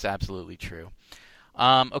 So that's absolutely true.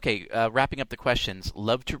 Okay, wrapping up the questions.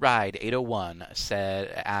 Love to Ride 801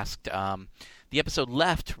 asked. The episode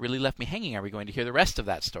really left me hanging. Are we going to hear the rest of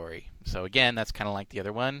that story? So again, that's kind of like the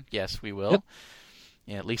other one. Yes, we will. Yep.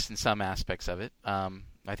 Yeah, at least in some aspects of it. I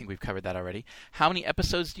think we've covered that already. How many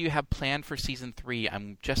episodes do you have planned for season 3?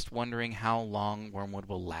 I'm just wondering how long Wormwood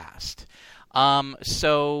will last.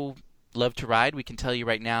 So Love to Ride, we can tell you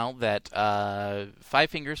right now that Five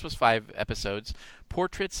Fingers was 5 episodes.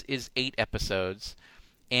 Portraits is 8 episodes.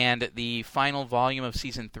 And the final volume of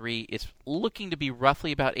Season 3 is looking to be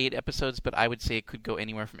roughly about 8 episodes, but I would say it could go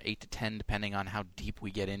anywhere from 8 to 10, depending on how deep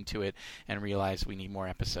we get into it and realize we need more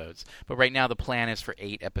episodes. But right now the plan is for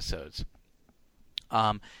 8 episodes.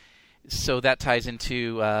 So that ties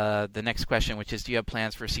into the next question, which is, do you have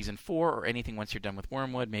plans for Season 4 or anything once you're done with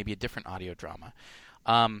Wormwood, maybe a different audio drama?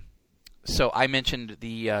 So I mentioned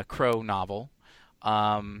the Crow novel.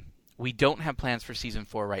 We don't have plans for Season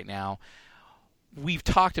 4 right now. We've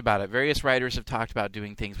talked about it. Various writers have talked about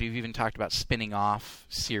doing things. We've even talked about spinning off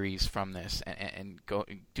series from this and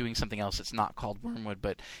doing something else that's not called Wormwood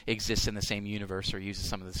but exists in the same universe or uses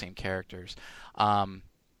some of the same characters.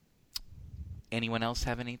 Anyone else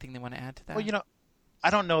have anything they want to add to that? Well, I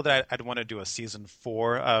don't know that I'd want to do a season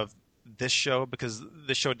 4 of this show because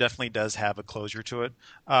this show definitely does have a closure to it.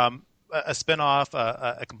 A spin-off,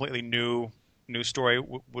 a completely new story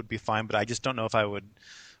would be fine, but I just don't know if I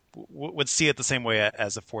would see it the same way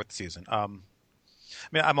as a 4th season. I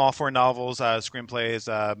mean, I'm all for novels, screenplays,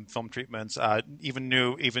 film treatments, even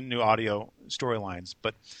new audio storylines.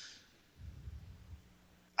 But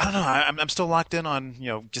I don't know. I'm still locked in on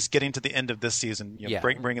just getting to the end of this season.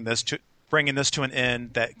 Bringing this to an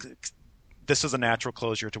end. That this is a natural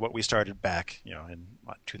closure to what we started back, in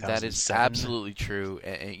 2007. That is absolutely true.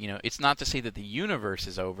 It's not to say that the universe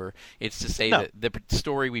is over. It's to say that the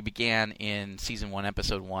story we began in Season 1,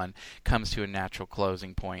 Episode 1, comes to a natural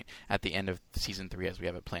closing point at the end of Season 3 as we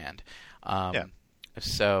have it planned.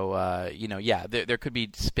 So, there could be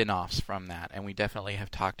spin-offs from that, and we definitely have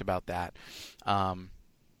talked about that.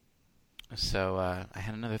 So I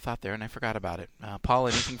had another thought there, and I forgot about it. Paul,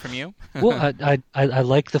 anything from you? Well, I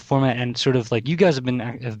like the format, and sort of like you guys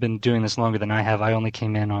have been doing this longer than I have. I only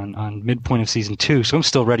came in on midpoint of season 2, so I'm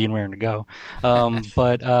still ready and raring to go.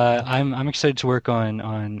 But I'm excited to work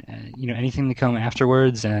on anything to come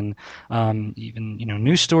afterwards, and even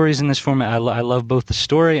new stories in this format. I love both the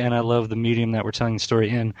story and I love the medium that we're telling the story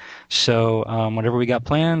in. So whatever we got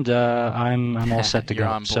planned, I'm all set to You're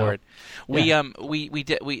go. on board. Yeah.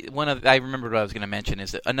 I remembered what I was going to mention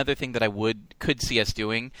is that another thing that I could see us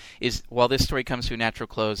doing is, while this story comes to a natural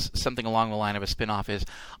close, something along the line of a spin-off is,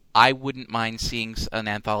 I wouldn't mind seeing an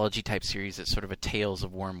anthology type series that's sort of a Tales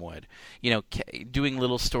of Wormwood. Doing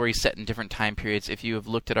little stories set in different time periods. If you have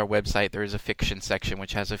looked at our website, there is a fiction section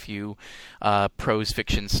which has a few prose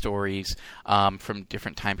fiction stories from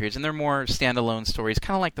different time periods, and they're more standalone stories,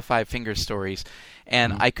 kind of like the Five Fingers stories.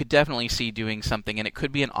 And I could definitely see doing something, and it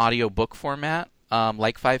could be an audio book format,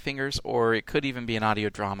 like Five Fingers, or it could even be an audio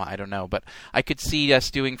drama. I don't know, but I could see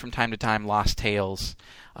us doing from time to time Lost Tales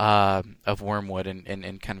of Wormwood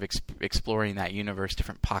and kind of exploring that universe,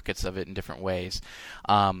 different pockets of it in different ways.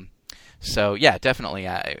 So yeah, definitely.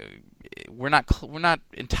 We're not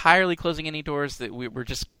entirely closing any doors. That we're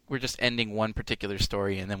just ending one particular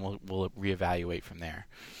story, and then we'll reevaluate from there.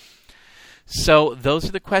 So those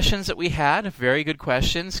are the questions that we had. Very good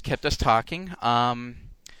questions, kept us talking.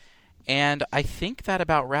 And I think that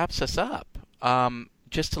about wraps us up.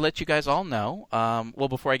 Just to let you guys all know, well,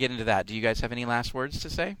 before I get into that, do you guys have any last words to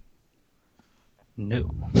say?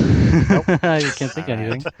 No. I can't think of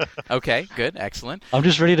anything. Okay, good, excellent. I'm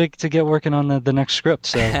just ready to get working on the next script,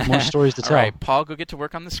 so more stories to tell. All right, Paul, go get to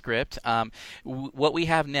work on the script. What we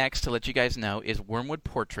have next, to let you guys know, is Wormwood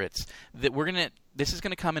Portraits. This is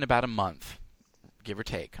going to come in about a month, give or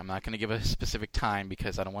take. I'm not going to give a specific time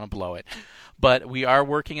because I don't want to blow it. But we are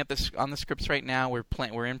working on the scripts right now.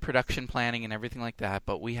 We're in production planning and everything like that.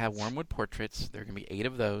 But we have Wormwood Portraits. There are going to be 8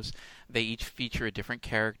 of those. They each feature a different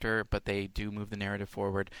character, but they do move the narrative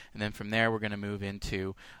forward. And then from there, we're going to move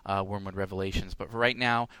into Wormwood Revelations. But for right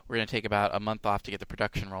now, we're going to take about a month off to get the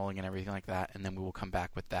production rolling and everything like that, and then we will come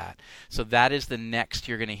back with that. So that is the next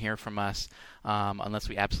you're going to hear from us, unless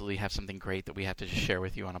we absolutely have something great that we have to just share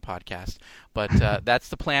with you on a podcast. But that's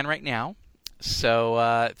the plan right now.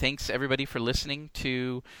 So thanks, everybody, for listening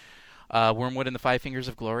to Wormwood and the Five Fingers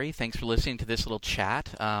of Glory. Thanks for listening to this little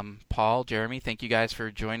chat. Paul, Jeremy, thank you guys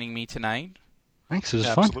for joining me tonight. Thanks, it was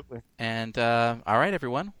fun. Absolutely. And all right,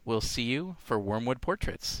 everyone, we'll see you for Wormwood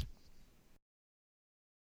Portraits.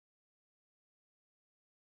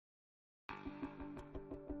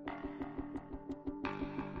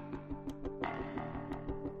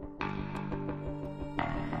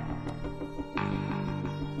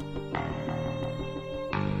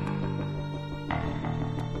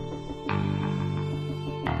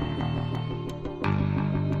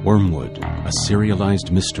 Wormwood, a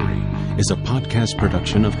serialized mystery, is a podcast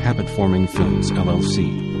production of Habit Forming Films,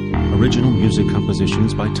 LLC. Original music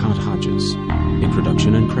compositions by Todd Hodges.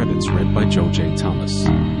 Introduction and credits read by Joe J. Thomas.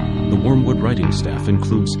 The Wormwood writing staff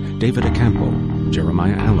includes David Acampo,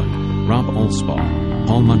 Jeremiah Allen, Rob Allspaw,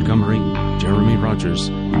 Paul Montgomery, Jeremy Rogers,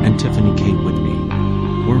 and Tiffany K. Whitney.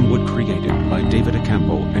 Wormwood created by David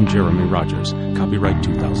Acampo and Jeremy Rogers. Copyright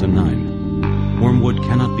 2009. Wormwood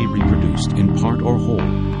cannot be reproduced in part or whole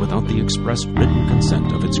without the express written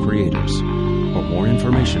consent of its creators. For more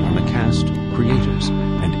information on the cast, creators,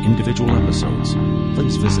 and individual episodes,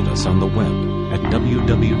 please visit us on the web at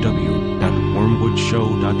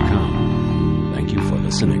www.wormwoodshow.com. Thank you for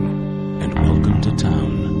listening, and welcome to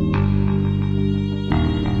town.